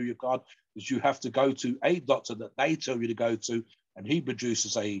have to renew your card, is you have to go to a doctor that they tell you to go to, and he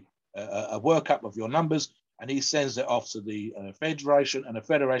produces a workup of your numbers, and he sends it off to the federation, and the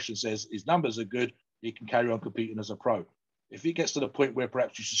federation says his numbers are good, he can carry on competing as a pro. If it gets to the point where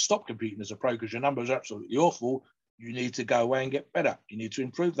perhaps you should stop competing as a pro because your numbers are absolutely awful, you need to go away and get better. You need to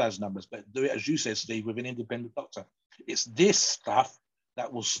improve those numbers, but do it, as you said, Steve, with an independent doctor. It's this stuff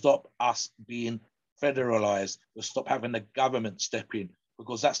that will stop us being federalized. We'll stop having the government step in,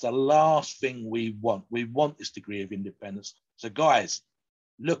 because that's the last thing we want. We want this degree of independence. So guys,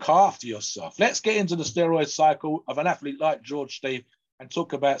 look after yourself. Let's get into the steroid cycle of an athlete like George, Steve, and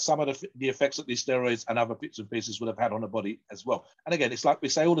talk about some of the effects that these steroids and other bits and pieces would have had on the body as well. And again, it's like we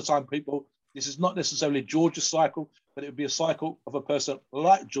say all the time, people, this is not necessarily George's cycle, but it would be a cycle of a person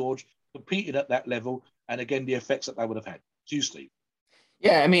like George competing at that level. And again, the effects that they would have had. To you, Steve.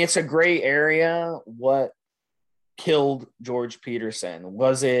 Yeah, I mean, it's a gray area. What killed George Peterson?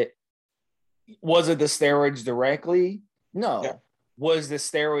 Was it the steroids directly? No. Yeah. Was the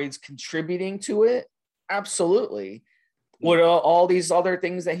steroids contributing to it? Absolutely. Would all these other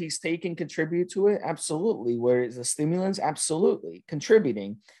things that he's taking contribute to it? Absolutely. Where is the stimulants? Absolutely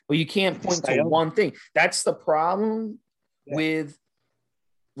contributing. But you can't point to one thing. That's the problem with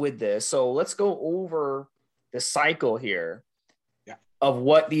this. So let's go over the cycle here of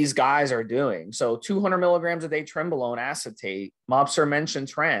what these guys are doing. So 200 milligrams a day trenbolone acetate. Mobster mentioned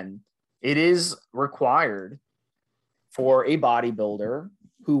tren. It is required for a bodybuilder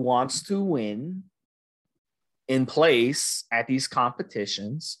who wants to win in place at these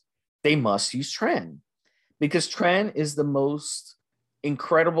competitions. They must use tren, because tren is the most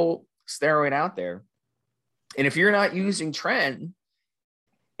incredible steroid out there. And if you're not using tren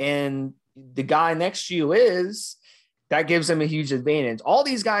and the guy next to you is, that gives them a huge advantage. All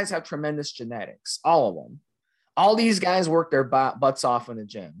these guys have tremendous genetics, all of them. All these guys work their butts off in the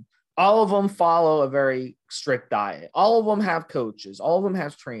gym. All of them follow a very strict diet. All of them have coaches. All of them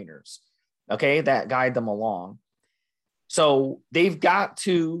have trainers, okay, that guide them along. So they've got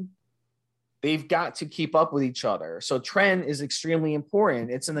to keep up with each other. So tren is extremely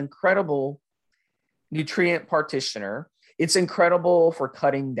important. It's an incredible nutrient partitioner. It's incredible for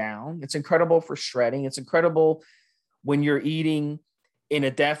cutting down. It's incredible for shredding. It's incredible when you're eating in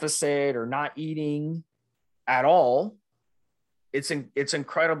a deficit or not eating at all. It's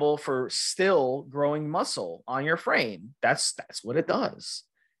incredible for still growing muscle on your frame. That's what it does.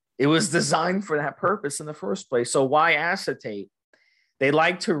 It was designed for that purpose in the first place. So why acetate? They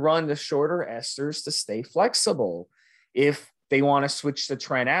like to run the shorter esters to stay flexible. If they want to switch the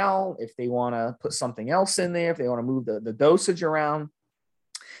tren out, if they want to put something else in there, if they want to move the dosage around,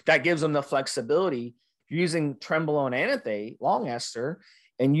 that gives them the flexibility. If you're using trenbolone acetate, long ester,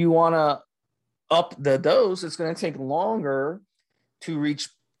 and you want to up the dose, it's going to take longer to reach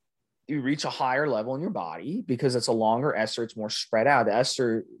a higher level in your body because it's a longer ester. It's more spread out. The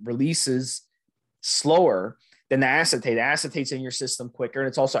ester releases slower than the acetate. The acetate's in your system quicker, and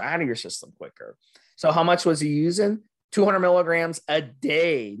it's also out of your system quicker. So how much was he using? 200 milligrams a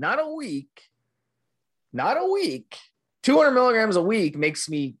day, not a week. 200 milligrams a week makes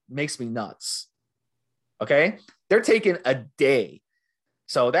me nuts. Okay. They're taking a day.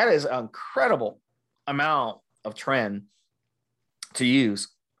 So that is an incredible amount of tren to use.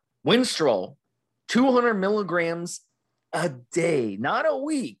 Winstrol, 200 milligrams a day, not a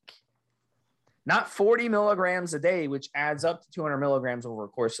week, not 40 milligrams a day, which adds up to 200 milligrams over a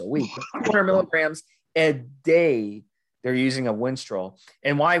course of a week. 200 milligrams a day they're using a Winstrol.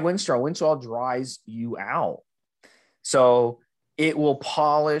 And why Winstrol? Winstrol dries you out. So it will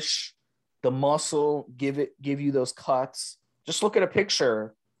polish the muscle, give you those cuts. Just look at a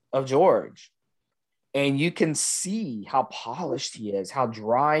picture of George and you can see how polished he is, how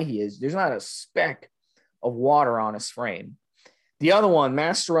dry he is. There's not a speck of water on his frame. The other one,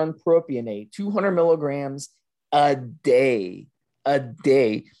 Masteron propionate, 200 milligrams a day.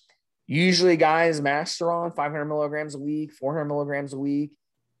 Usually guys, Masteron, 500 milligrams a week, 400 milligrams a week.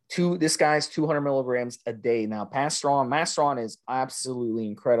 This guy's 200 milligrams a day. Now, Masteron is absolutely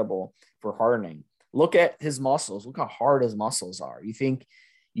incredible for hardening. Look at his muscles. Look how hard his muscles are. You think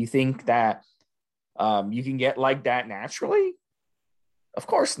that you can get like that naturally? Of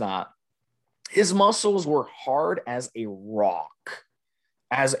course not. His muscles were hard as a rock.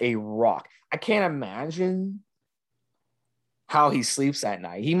 I can't imagine how he sleeps at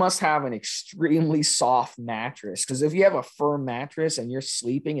night. He must have an extremely soft mattress, because if you have a firm mattress and you're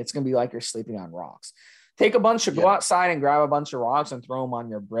sleeping, it's going to be like you're sleeping on rocks. Go outside and grab a bunch of rocks and throw them on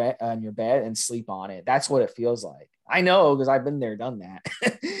your bed and sleep on it. That's what it feels like. I know, because I've been there, done that.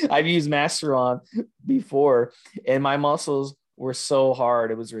 I've used Masteron before and my muscles were so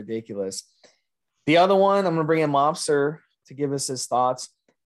hard. It was ridiculous. The other one, I'm going to bring in Mobster to give us his thoughts.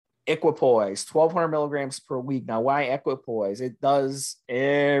 Equipoise, 1,200 milligrams per week. Now, why Equipoise? It does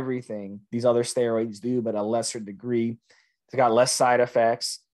everything these other steroids do, but a lesser degree. It's got less side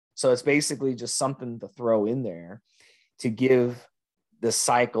effects. So it's basically just something to throw in there to give the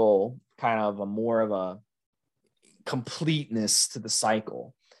cycle kind of completeness to the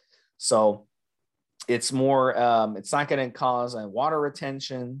cycle. So it's more, it's not going to cause a water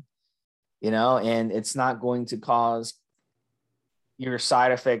retention, and it's not going to cause your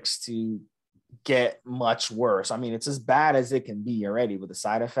side effects to get much worse. I mean, it's as bad as it can be already with the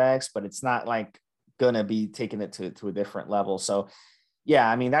side effects, but it's not like going to be taking it to a different level. So yeah,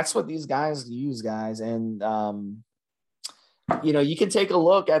 I mean, that's what these guys use, guys. And, you can take a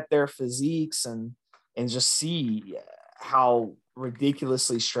look at their physiques and just see how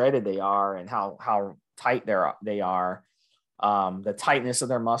ridiculously shredded they are and how tight they are, the tightness of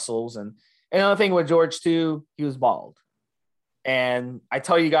their muscles. And another thing with George too, he was bald. And I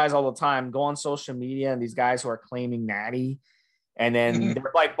tell you guys all the time, go on social media and these guys who are claiming natty, and then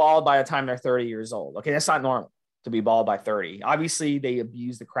they're like bald by the time they're 30 years old. Okay, that's not normal to be bald by 30. Obviously, they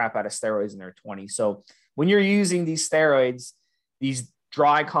abuse the crap out of steroids in their 20s. So when you're using these steroids, these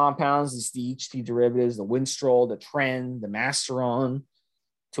dry compounds, these DHT derivatives, the Winstrol, the Tren, the Masteron,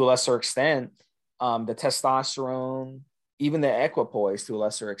 to a lesser extent, the testosterone, even the equipoise to a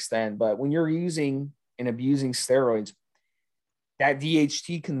lesser extent. But when you're using and abusing steroids, that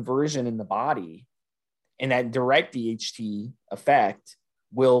DHT conversion in the body and that direct DHT effect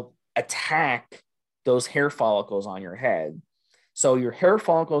will attack those hair follicles on your head. So your hair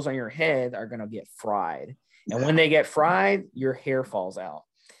follicles on your head are going to get fried. And when they get fried, your hair falls out.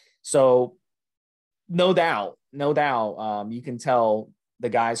 So no doubt, you can tell the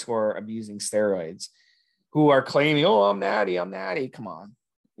guys who are abusing steroids, who are claiming, oh, I'm natty. Come on.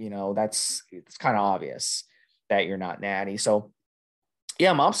 It's kind of obvious that you're not natty. So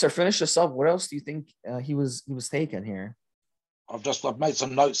yeah, Mobster, finish this up. What else do you think he was taking here? I've made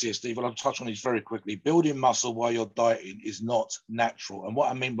some notes here, Steve, and I'll touch on these very quickly. Building muscle while you're dieting is not natural. And what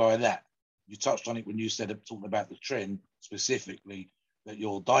I mean by that, you touched on it when you said, talking about the trend specifically, that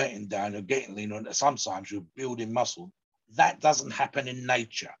you're dieting down, you're getting leaner, and sometimes you're building muscle. That doesn't happen in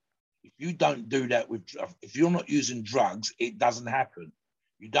nature. If you don't do that if you're not using drugs, it doesn't happen.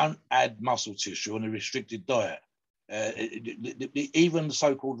 You don't add muscle tissue on a restricted diet. Even the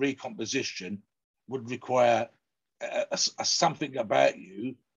so-called recomposition would require something about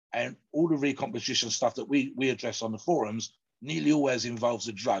you, and all the recomposition stuff that we address on the forums nearly always involves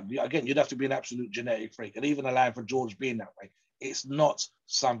a drug. Again, you'd have to be an absolute genetic freak, and even allowing for George being that way, it's not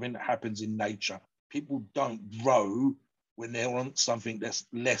something that happens in nature. People don't grow when they're on something that's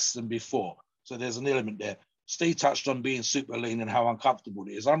less than before. So there's an element there. Steve touched on being super lean and how uncomfortable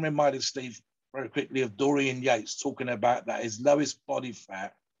it is. I'm reminded, Steve, very quickly of Dorian Yates talking about that his lowest body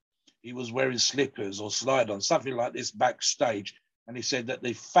fat, he was wearing slippers or slide-ons, something like this backstage. And he said that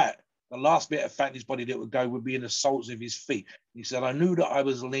the last bit of fat in his body that would go would be in the soles of his feet. He said, I knew that I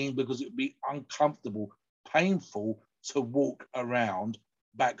was lean because it would be uncomfortable, painful to walk around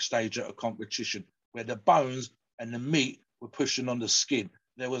backstage at a competition where the bones and the meat were pushing on the skin.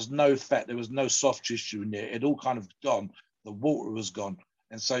 There was no fat, there was no soft tissue in there. It all kind of gone. The water was gone.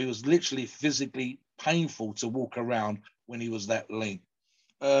 And so it was literally physically painful to walk around when he was that lean.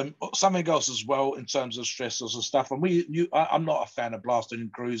 Something else as well in terms of stressors and stuff. And I'm not a fan of blasting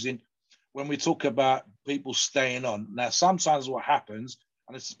and cruising. When we talk about people staying on, now sometimes what happens,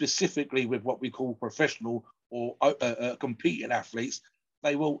 and it's specifically with what we call professional or competing athletes,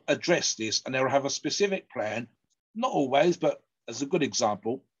 they will address this and they'll have a specific plan. Not always, but as a good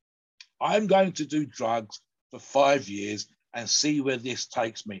example, I'm going to do drugs for 5 years and see where this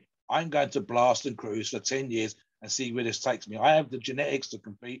takes me. I'm going to blast and cruise for 10 years and see where this takes me. I have the genetics to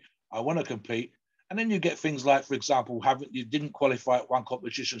compete. I want to compete. And then you get things like, for example, you didn't qualify at one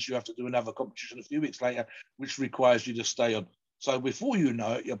competition, so you have to do another competition a few weeks later, which requires you to stay on. So before you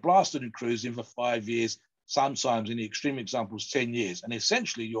know it, you're blasting and cruising for 5 years, sometimes in the extreme examples, 10 years. And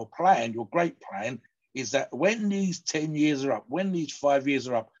essentially your plan, your great plan, is that when these 10 years are up, when these 5 years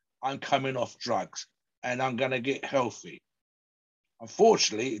are up, I'm coming off drugs and I'm going to get healthy.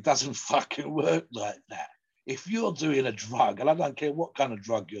 Unfortunately, it doesn't fucking work like that. If you're doing a drug, and I don't care what kind of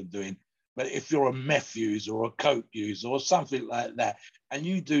drug you're doing, but if you're a meth user or a coke user or something like that, and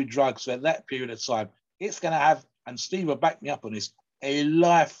you do drugs for that period of time, it's going to have, and Steve will back me up on this, a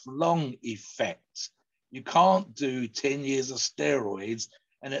lifelong effect. You can't do 10 years of steroids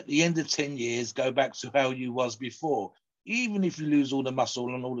and at the end of 10 years go back to how you was before. Even if you lose all the muscle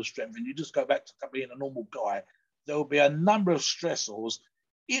and all the strength and you just go back to being a normal guy, there will be a number of stressors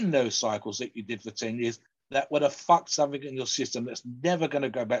in those cycles that you did for 10 years that would have fucked something in your system that's never going to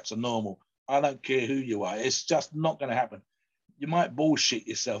go back to normal. I don't care who you are. It's just not going to happen. You might bullshit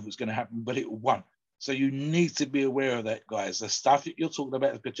yourself it's going to happen, but it won't. So you need to be aware of that, guys. The stuff that you're talking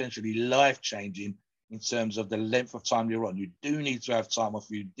about is potentially life-changing in terms of the length of time you're on. You do need to have time off.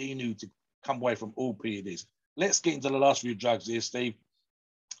 You do need to come away from all PEDs. let's get into the last few drugs here, Steve.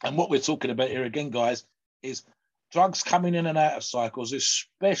 And what we're talking about here again, guys, is drugs coming in and out of cycles,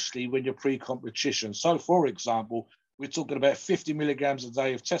 especially when you're pre-competition. So, for example, we're talking about 50 milligrams a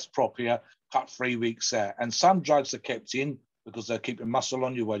day of test prop here, cut 3 weeks out. And some drugs are kept in because they're keeping muscle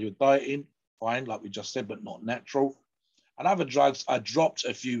on you while you're dieting. Fine, like we just said, but not natural. And other drugs are dropped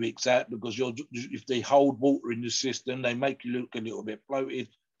a few weeks out because if they hold water in the system, they make you look a little bit bloated.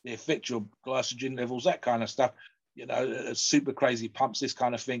 They affect your glycogen levels, that kind of stuff. You know, super crazy pumps, this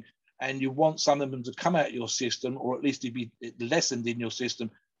kind of thing. And you want some of them to come out of your system, or at least to be lessened in your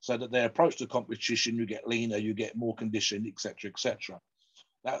system, so that they approach the competition, you get leaner, you get more conditioned, etc., etc.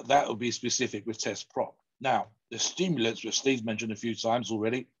 That would be specific with test prop. Now, the stimulants, which Steve mentioned a few times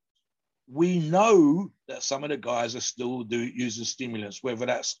already, we know that some of the guys are still using stimulants, whether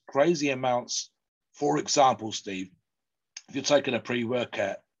that's crazy amounts. For example, Steve, if you're taking a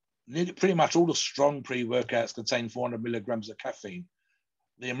pre-workout, pretty much all the strong pre-workouts contain 400 milligrams of caffeine.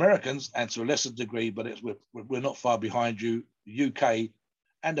 The Americans, and to a lesser degree, but we're not far behind you, UK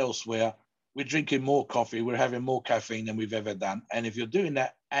and elsewhere, we're drinking more coffee, we're having more caffeine than we've ever done. And if you're doing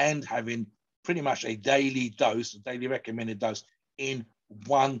that and having pretty much a daily dose, a daily recommended dose in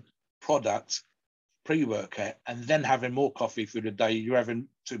one product, pre-workout, and then having more coffee through the day, you're having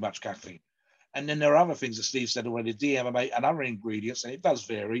too much caffeine. And then there are other things that Steve said already, DMMA and other ingredients, and it does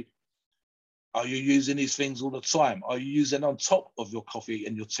vary. Are you using these things all the time? Are you using it on top of your coffee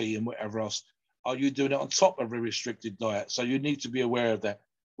and your tea and whatever else? Are you doing it on top of a restricted diet? So you need to be aware of that.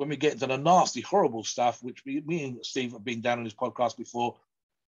 When we get into the nasty, horrible stuff, which me and Steve have been down on this podcast before,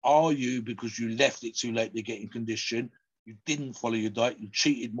 are you, because you left it too late to get in condition, you didn't follow your diet, you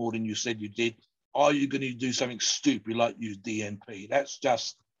cheated more than you said you did, are you going to do something stupid like use DNP? That's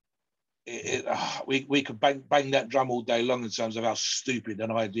just, we could bang that drum all day long in terms of how stupid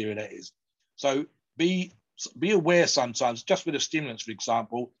an idea that is. So be aware sometimes, just with the stimulants, for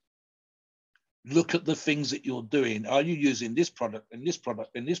example, look at the things that you're doing. Are you using this product and this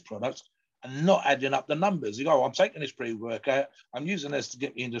product and this product and not adding up the numbers? You go, I'm taking this pre-workout, I'm using this to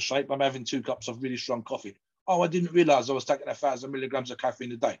get me into shape, I'm having 2 cups of really strong coffee. Oh, I didn't realize I was taking 1,000 milligrams of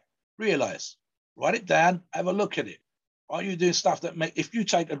caffeine a day. Realize, write it down, have a look at it. Are you doing stuff that if you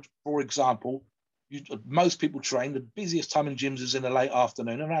take, for example, most people train, the busiest time in gyms is in the late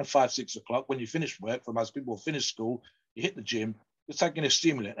afternoon, around 5, 6 o'clock. When you finish work, for most people, finish school, you hit the gym, you're taking a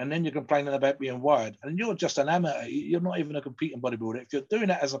stimulant, and then you're complaining about being wired. And you're just an amateur. You're not even a competing bodybuilder. If you're doing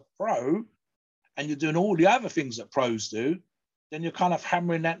that as a pro, and you're doing all the other things that pros do, then you're kind of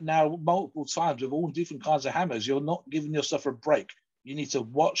hammering that now multiple times with all different kinds of hammers. You're not giving yourself a break. You need to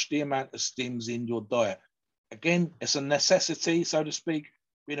watch the amount of stims in your diet. Again, it's a necessity, so to speak,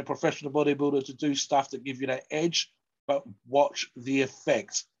 being a professional bodybuilder, to do stuff that give you that edge, but watch the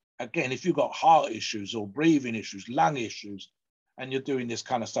effect. Again, if you've got heart issues or breathing issues, lung issues, and you're doing this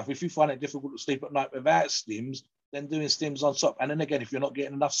kind of stuff, if you find it difficult to sleep at night without stims, then doing stims on top. And then again, if you're not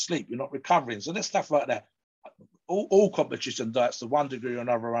getting enough sleep, you're not recovering. So there's stuff like that. All competition diets, to one degree or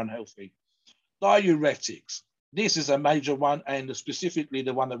another, are unhealthy. Diuretics. This is a major one, and specifically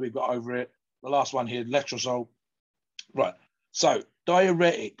the one that we've got over it, the last one here, letrozole. Right. So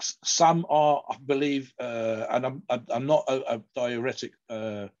diuretics, some are, I believe, and I'm not a diuretic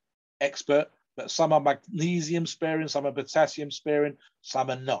expert, but some are magnesium sparing, some are potassium sparing, some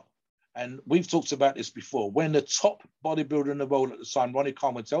are not. And we've talked about this before. When the top bodybuilder in the world at the time, Ronnie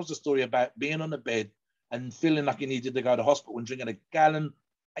Coleman, tells the story about being on the bed and feeling like he needed to go to hospital and drinking a gallon,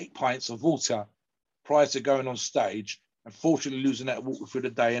 8 pints of water prior to going on stage, and fortunately losing that water through the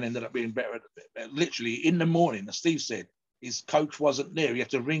day and ended up being better. Literally in the morning, as Steve said, his coach wasn't there. He had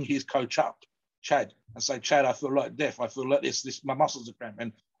to ring his coach up, Chad, and say, Chad, I feel like death. I feel like this, my muscles are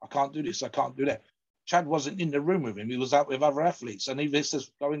cramping. I can't do this. I can't do that. Chad wasn't in the room with him. He was out with other athletes. And he says,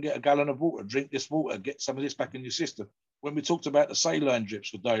 go and get a gallon of water, drink this water, get some of this back in your system. When we talked about the saline drips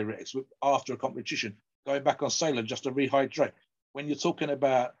for diuretics after a competition, going back on saline just to rehydrate. When you're talking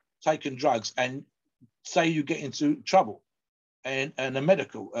about taking drugs and say you get into trouble and a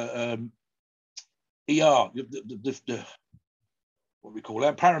medical, ER, what we call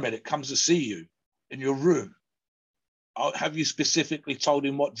that, paramedic comes to see you in your room. Have you specifically told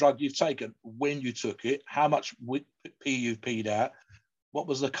him what drug you've taken, when you took it, how much pee you've peed out, what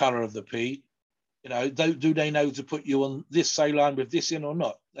was the color of the pee? You know, do they know to put you on this saline with this in or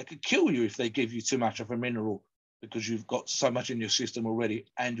not? They could kill you if they give you too much of a mineral because you've got so much in your system already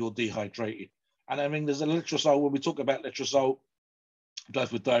and you're dehydrated. And I mean, there's a letrozole, when we talk about letrozole,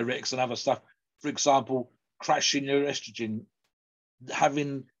 both with diuretics and other stuff, for example, crashing your estrogen,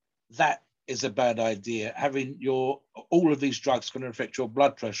 having that is a bad idea. Having all of these drugs can affect your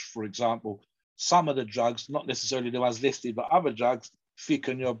blood pressure, for example. some of the drugs, not necessarily the ones listed, but other drugs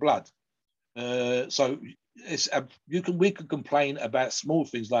thicken your blood. So we can complain about small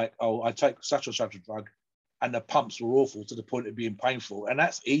things like, oh, I take such and such a drug and the pumps were awful to the point of being painful. And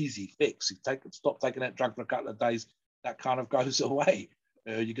that's easy fix. Stop taking that drug for a couple of days, that kind of goes away.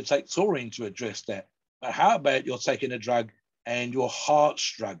 You can take taurine to address that. But how about you're taking a drug and your heart's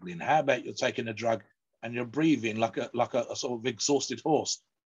struggling? How about you're taking a drug and you're breathing like a sort of exhausted horse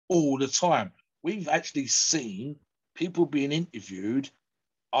all the time? We've actually seen people being interviewed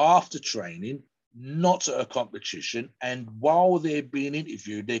after training, not at a competition, and while they're being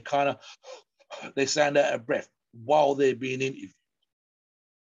interviewed, they sound out of breath while they're being interviewed.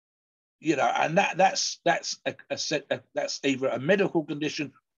 You know, and that's either a medical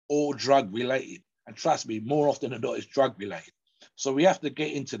condition or drug related. And trust me, more often than not, it's drug related. So we have to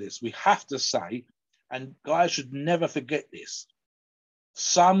get into this. We have to say, and guys should never forget this,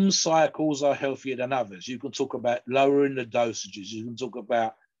 some cycles are healthier than others. You can talk about lowering the dosages. You can talk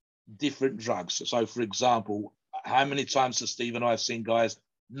about different drugs. So, for example, how many times have Steve and I have seen guys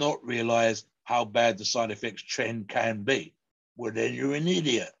not realize how bad the side effects trend can be? Well, then you're an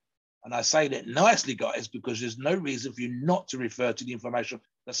idiot. And I say that nicely, guys, because there's no reason for you not to refer to the information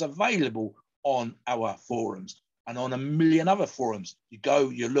that's available on our forums and on a million other forums. You go,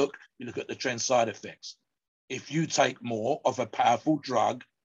 you look at the trend side effects. If you take more of a powerful drug,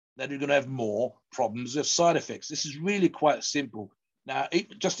 then you're going to have more problems with side effects. This is really quite simple. Now,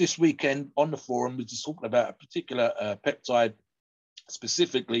 just this weekend on the forum, we were just talking about a particular peptide.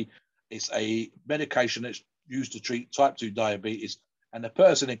 Specifically, it's a medication that's used to treat type 2 diabetes. And the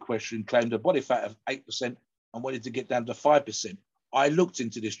person in question claimed a body fat of 8% and wanted to get down to 5%. I looked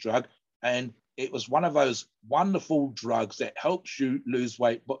into this drug, and it was one of those wonderful drugs that helps you lose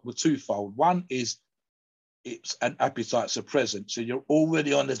weight, but with twofold. One is it's an appetite suppressant. So you're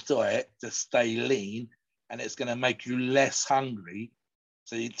already on a diet to stay lean, and it's going to make you less hungry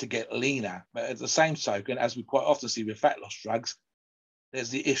to get leaner. But at the same token, as we quite often see with fat loss drugs, there's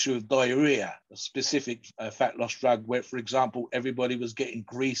the issue of diarrhea, a specific fat loss drug where, for example, everybody was getting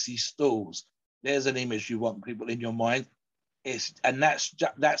greasy stools. There's an image you want people in your mind. That's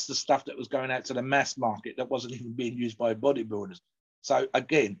the stuff that was going out to the mass market that wasn't even being used by bodybuilders. So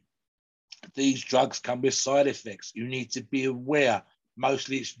again, these drugs come with side effects. You need to be aware.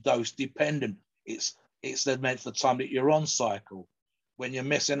 Mostly it's dose dependent. It's meant for the time that you're on cycle. When you're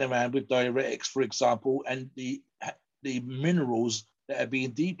messing around with diuretics, for example, and the minerals that are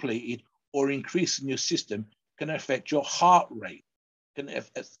being depleted or increased in your system can affect your heart rate.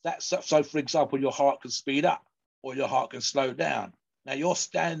 So, for example, your heart can speed up or your heart can slow down. Now, you're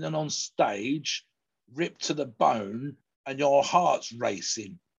standing on stage, ripped to the bone, and your heart's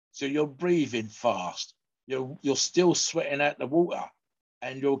racing. So you're breathing fast. You're still sweating out the water,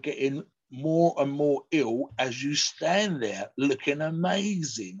 and you're getting more and more ill as you stand there looking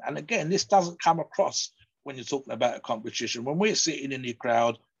amazing. And again, this doesn't come across when you're talking about a competition. When we're sitting in the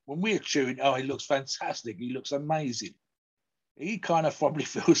crowd, when we're cheering, oh, he looks fantastic, he looks amazing. He kind of probably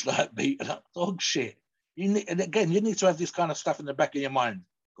feels like beating up dog shit. You need to have this kind of stuff in the back of your mind,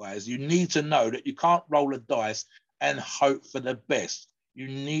 guys. You need to know that you can't roll a dice and hope for the best. You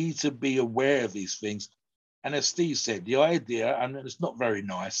need to be aware of these things. And as Steve said, the idea, and it's not very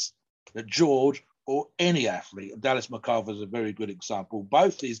nice, that George or any athlete, Dallas McCarver is a very good example,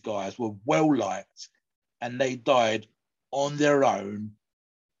 both these guys were well liked and they died on their own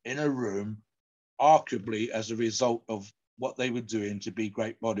in a room, arguably as a result of what they were doing to be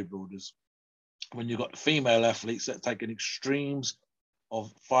great bodybuilders. When you've got female athletes that are taking extremes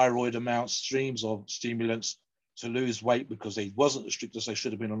of thyroid amounts, streams of stimulants to lose weight because they wasn't as strict as they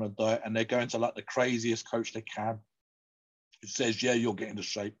should have been on a diet, and they're going to like the craziest coach they can, who says, yeah, you'll get into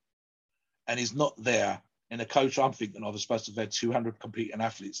shape. And he's not there. And the coach I'm thinking of is supposed to have had 200 competing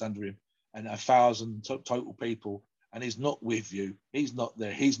athletes under him and 1,000 total people, and he's not with you. He's not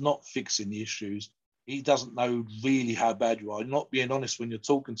there. He's not fixing the issues. He doesn't know really how bad you are. You're not being honest when you're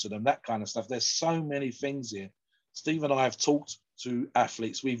talking to them, that kind of stuff. There's so many things here. Steve and I have talked to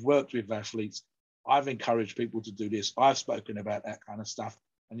athletes. We've worked with athletes. I've encouraged people to do this. I've spoken about that kind of stuff.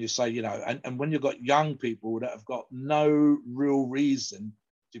 And you say, you know, and when you've got young people that have got no real reason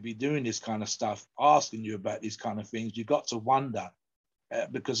to be doing this kind of stuff, asking you about these kind of things, you've got to wonder.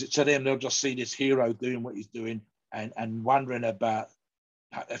 Because to them, they'll just see this hero doing what he's doing and wondering about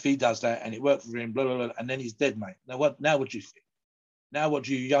if he does that and it worked for him, blah, blah, blah, and then he's dead, mate. Now what do you think? Now what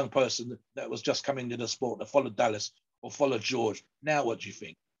do you, young person that was just coming to the sport, that followed Dallas or followed George, now what do you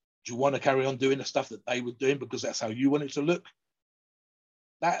think? Do you want to carry on doing the stuff that they were doing because that's how you want it to look?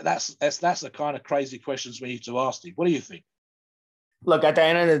 That's the kind of crazy questions we need to ask you. What do you think? Look, at the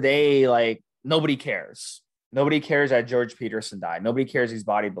end of the day, like, nobody cares. Nobody cares that George Peterson died. Nobody cares these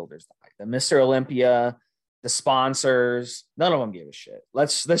bodybuilders died. The Mr. Olympia, the sponsors, none of them give a shit.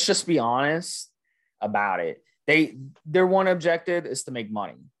 Let's just be honest about it. Their one objective is to make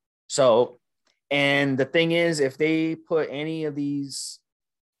money. So, and the thing is, if they put any of these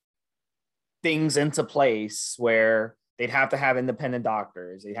things into place where they'd have to have independent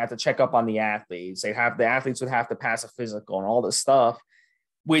doctors, they'd have to check up on the athletes, the athletes would have to pass a physical and all this stuff,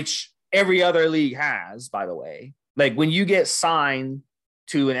 which every other league has, by the way. Like when you get signed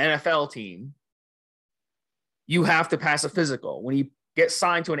to an NFL team, you have to pass a physical. When you get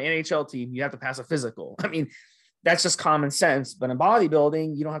signed to an NHL team, you have to pass a physical. I mean, that's just common sense. But in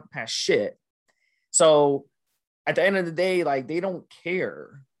bodybuilding, you don't have to pass shit. So at the end of the day, like they don't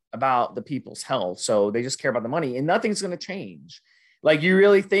care about the people's health. So they just care about the money, and nothing's going to change. Like you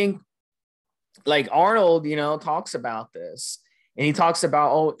really think, like Arnold, talks about this, and he talks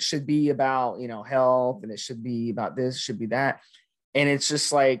about, oh, it should be about, health, and it should be about this, should be that. And it's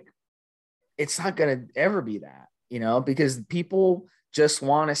just like, it's not going to ever be that, because people just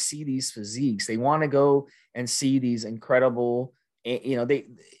want to see these physiques. They want to go and see these incredible,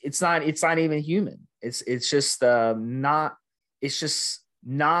 it's not even human. It's just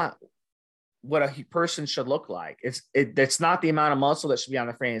not what a person should look like. It's not the amount of muscle that should be on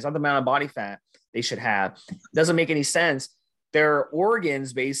the frame. It's not the amount of body fat they should have. It doesn't make any sense. Their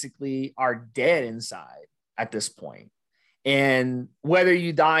organs basically are dead inside at this point. And whether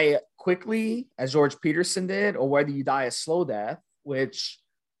you die quickly, as George Peterson did, or whether you die a slow death, which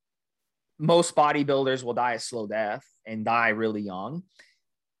most bodybuilders will die a slow death and die really young,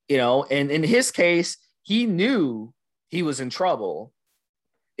 and in his case, he knew he was in trouble.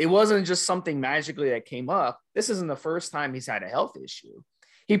 It wasn't just something magically that came up. This isn't the first time he's had a health issue.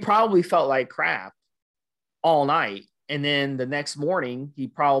 He probably felt like crap all night. And then the next morning, he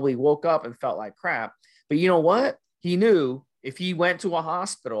probably woke up and felt like crap. But you know what? He knew if he went to a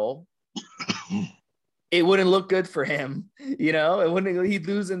hospital, it wouldn't look good for him. He'd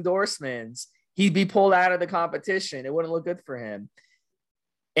lose endorsements. He'd be pulled out of the competition. It wouldn't look good for him.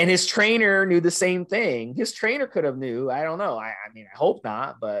 And his trainer knew the same thing. His trainer could have knew. I don't know. I mean, I hope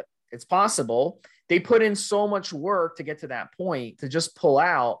not, but it's possible. They put in so much work to get to that point to just pull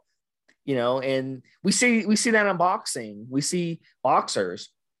out, and we see that in boxing. We see boxers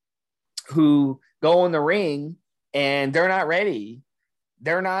who go in the ring and they're not ready.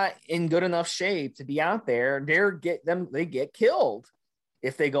 They're not in good enough shape to be out there. They get killed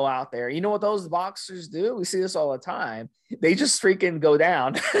if they go out there. You know what those boxers do? We see this all the time. They just freaking go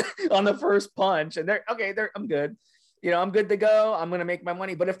down on the first punch, and I'm good. I'm good to go. I'm going to make my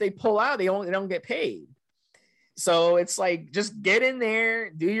money. But if they pull out, they don't get paid. So it's like, just get in there,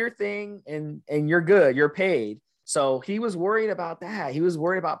 do your thing, and you're good. You're paid. So he was worried about that. He was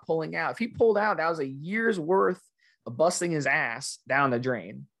worried about pulling out. If he pulled out, that was a year's worth of busting his ass down the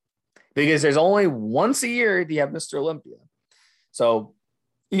drain, because there's only once a year do you have Mr. Olympia. So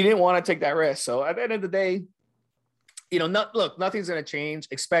he didn't want to take that risk. So at the end of the day, nothing's going to change.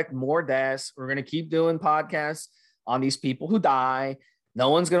 Expect more deaths. We're going to keep doing podcasts on these people who die. No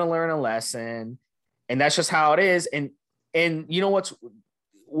one's going to learn a lesson. And that's just how it is. And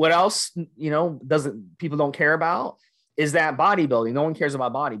what else, people don't care about is that bodybuilding. No one cares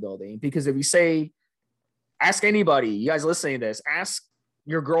about bodybuilding, because if you say, ask anybody, you guys listening to this, ask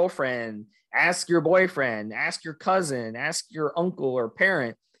your girlfriend, ask your boyfriend, ask your cousin, ask your uncle or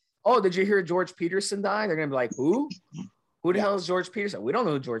parent, oh, did you hear George Peterson died? They're going to be like, who? Who the hell is George Peterson? We don't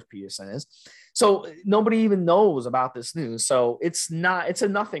know who George Peterson is. So nobody even knows about this news. So it's a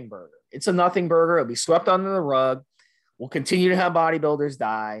nothing burger. It's a nothing burger. It'll be swept under the rug. We'll continue to have bodybuilders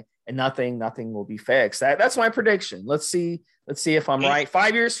die, and nothing will be fixed. That's my prediction. Let's see if I'm right.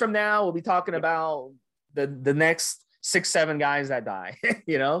 5 years from now, we'll be talking about the next 6-7 guys that die,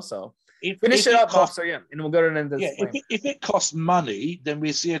 so finish it up, Officer, and we'll go to the end of this. If it costs money, then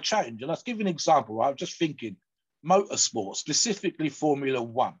we see a change. And let's give you an example. Right? I'm just thinking motorsport, specifically Formula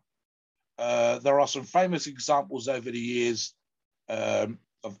One. There are some famous examples over the years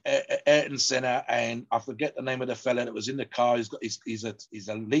of Ayrton Senna, and I forget the name of the fella that was in the car. He's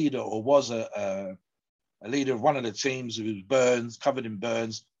a leader, or was a leader of one of the teams who was covered in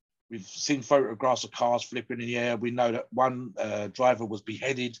burns. We've seen photographs of cars flipping in the air. We know that one driver was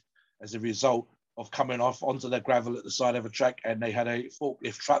beheaded as a result of coming off onto the gravel at the side of a track, and they had a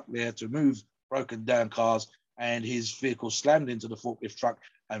forklift truck there to move broken down cars, and his vehicle slammed into the forklift truck,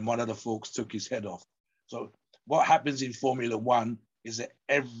 and one of the forks took his head off. So what happens in Formula One is that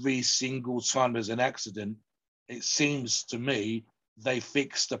every single time there's an accident, it seems to me they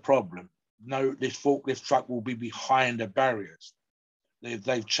fix the problem. No, this forklift truck will be behind the barriers.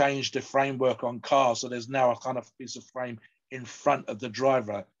 They've changed the framework on cars, so there's now a kind of piece of frame in front of the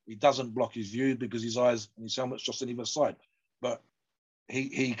driver. He doesn't block his view because his eyes and his helmet's just on either side, but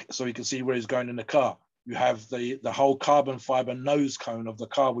so he can see where he's going in the car. You have the whole carbon fiber nose cone of the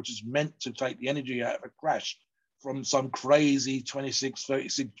car, which is meant to take the energy out of a crash from some crazy 26,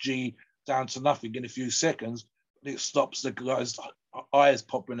 36G down to nothing in a few seconds. It stops the guy's eyes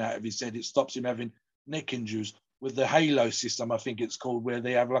popping out of his head. It stops him having neck injuries. With the halo system, I think it's called, where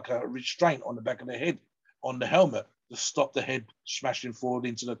they have like a restraint on the back of the head on the helmet to stop the head smashing forward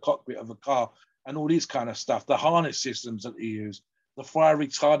into the cockpit of a car, and all these kind of stuff. The harness systems that they use, the fire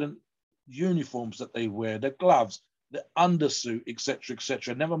retardant uniforms that they wear, the gloves, the undersuit,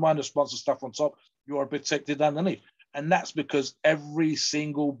 etc. Never mind the sponsor stuff on top, you are protected underneath. And that's because every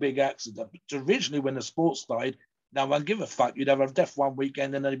single big accident, originally when the sport started, no one give a fuck. You'd have a death one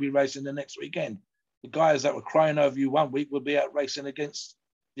weekend and they'd be racing the next weekend. The guys that were crying over you one week would be out racing against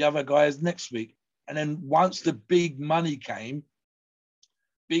the other guys next week. And then once the big money came,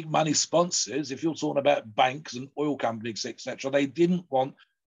 big money sponsors, if you're talking about banks and oil companies, etc., they didn't want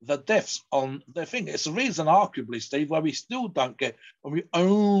the deaths on their thing. It's the reason, arguably, Steve, why we still don't get, when we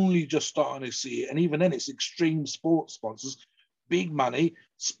only just starting to see it, and even then it's extreme sports sponsors, big money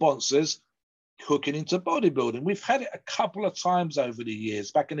sponsors hooking into bodybuilding. We've had it a couple of times over the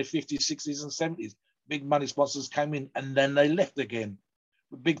years. Back in the 50s, 60s, and 70s, big money sponsors came in and then they left again.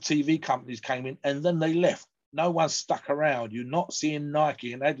 Big TV companies came in and then they left. No one stuck around. You're not seeing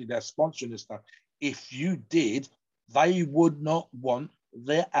Nike and Adidas sponsoring this stuff. If you did, they would not want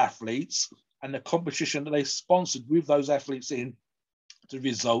their athletes and the competition that they sponsored with those athletes in to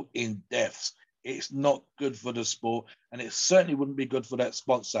result in deaths. It's not good for the sport, and it certainly wouldn't be good for that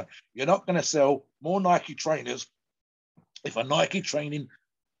sponsor. You're not going to sell more Nike trainers if a Nike training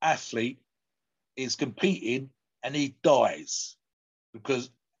athlete is competing and he dies, because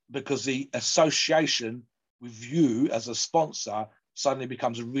the association with you as a sponsor suddenly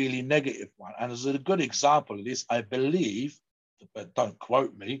becomes a really negative one. And as a good example of this, I believe, but don't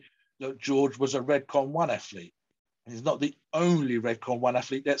quote me, that George was a Redcon 1 athlete. And he's not the only Redcon 1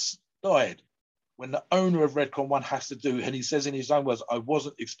 athlete that's died. When the owner of Redcon 1 has to do, and he says in his own words, I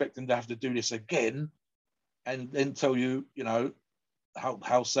wasn't expecting to have to do this again, and then tell you, you know,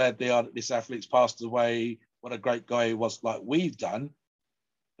 how sad they are that this athlete's passed away, what a great guy he was, like we've done.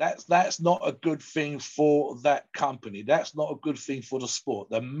 That's not a good thing for that company. That's not a good thing for the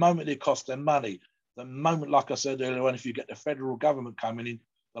sport. The moment it costs them money, the moment, like I said earlier on, if you get the federal government coming in,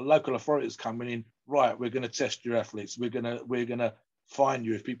 the local authorities coming in, right, we're going to test your athletes. We're gonna fine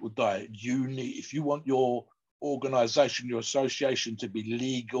you if people die. If you want your organization, your association to be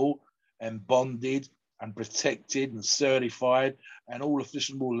legal and bonded and protected and certified and all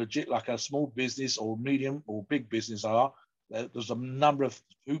official, more legit, like a small business or medium or big business are, there's a number of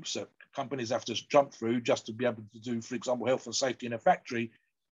hoops that companies have to jump through just to be able to do, for example, health and safety in a factory.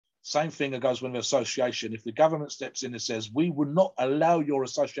 Same thing goes with an association. If the government steps in and says, we will not allow your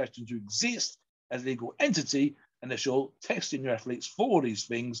association to exist as a legal entity unless you're testing your athletes for these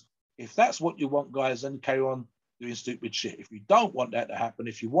things, if that's what you want, guys, then carry on doing stupid shit. If you don't want that to happen,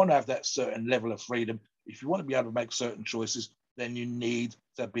 if you want to have that certain level of freedom, if you want to be able to make certain choices, then you need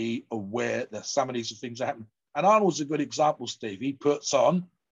to be aware that some of these things are happening. And Arnold's a good example, Steve. He puts on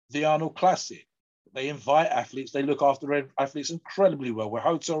the Arnold Classic. They invite athletes. They look after athletes incredibly well, with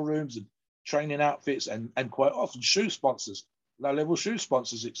hotel rooms and training outfits and quite often shoe sponsors, low-level shoe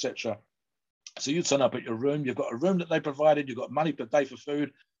sponsors, etc. So you turn up at your room. You've got a room that they provided. You've got money per day for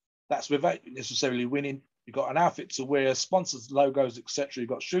food. That's without necessarily winning. You've got an outfit to wear, sponsors, logos, etc. You've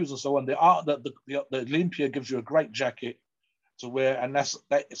got shoes and so on. The Olympia gives you a great jacket to wear, and that's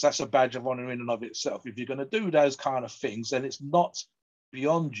a badge of honor in and of itself. If you're going to do those kind of things, then it's not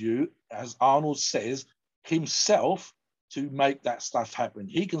beyond you, as Arnold says himself, to make that stuff happen.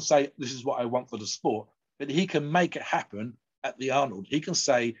 He can say, this is what I want for the sport, but he can make it happen at the Arnold. He can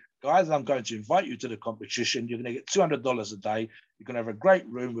say, guys, I'm going to invite you to the competition. You're going to get $200 a day. You're going to have a great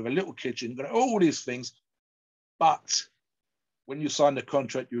room with a little kitchen. You're going to all these things. But when you sign the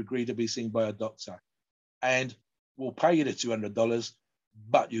contract, you agree to be seen by a doctor. And we'll pay you the $200,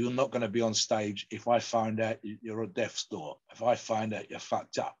 but you're not going to be on stage if I find out you're a death's door, if I find out you're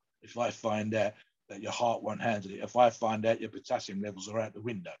fucked up, if I find out that your heart won't handle it, if I find out your potassium levels are out the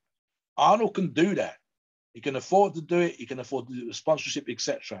window. Arnold can do that. He can afford to do it. He can afford to do the sponsorship,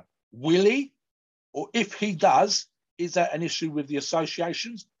 etc. Will he? Or if he does, is that an issue with the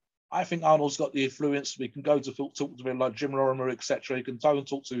associations? I think Arnold's got the influence. We can go to talk to people like Jim Lorimer, etc. He can go and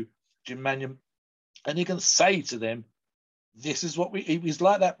talk to Jim Manion, and he can say to them, this is what he was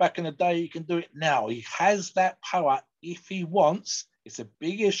like that back in the day. He can do it now. He has that power if he wants, It's a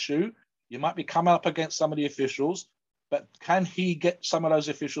big issue. You might be coming up against some of the officials, but can he get some of those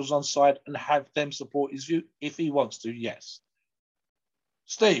officials on side and have them support his view? If he wants to, yes.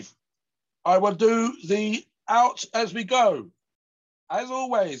 Steve, I will do the out as we go. As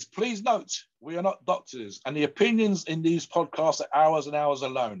always, please note, we are not doctors, and the opinions in these podcasts are ours and ours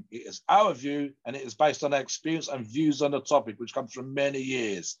alone. It is our view, and it is based on our experience and views on the topic, which comes from many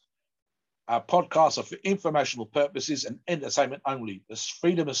years. Our podcasts are for informational purposes and entertainment only. There's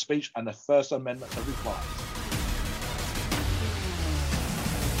freedom of speech and the First Amendment are required.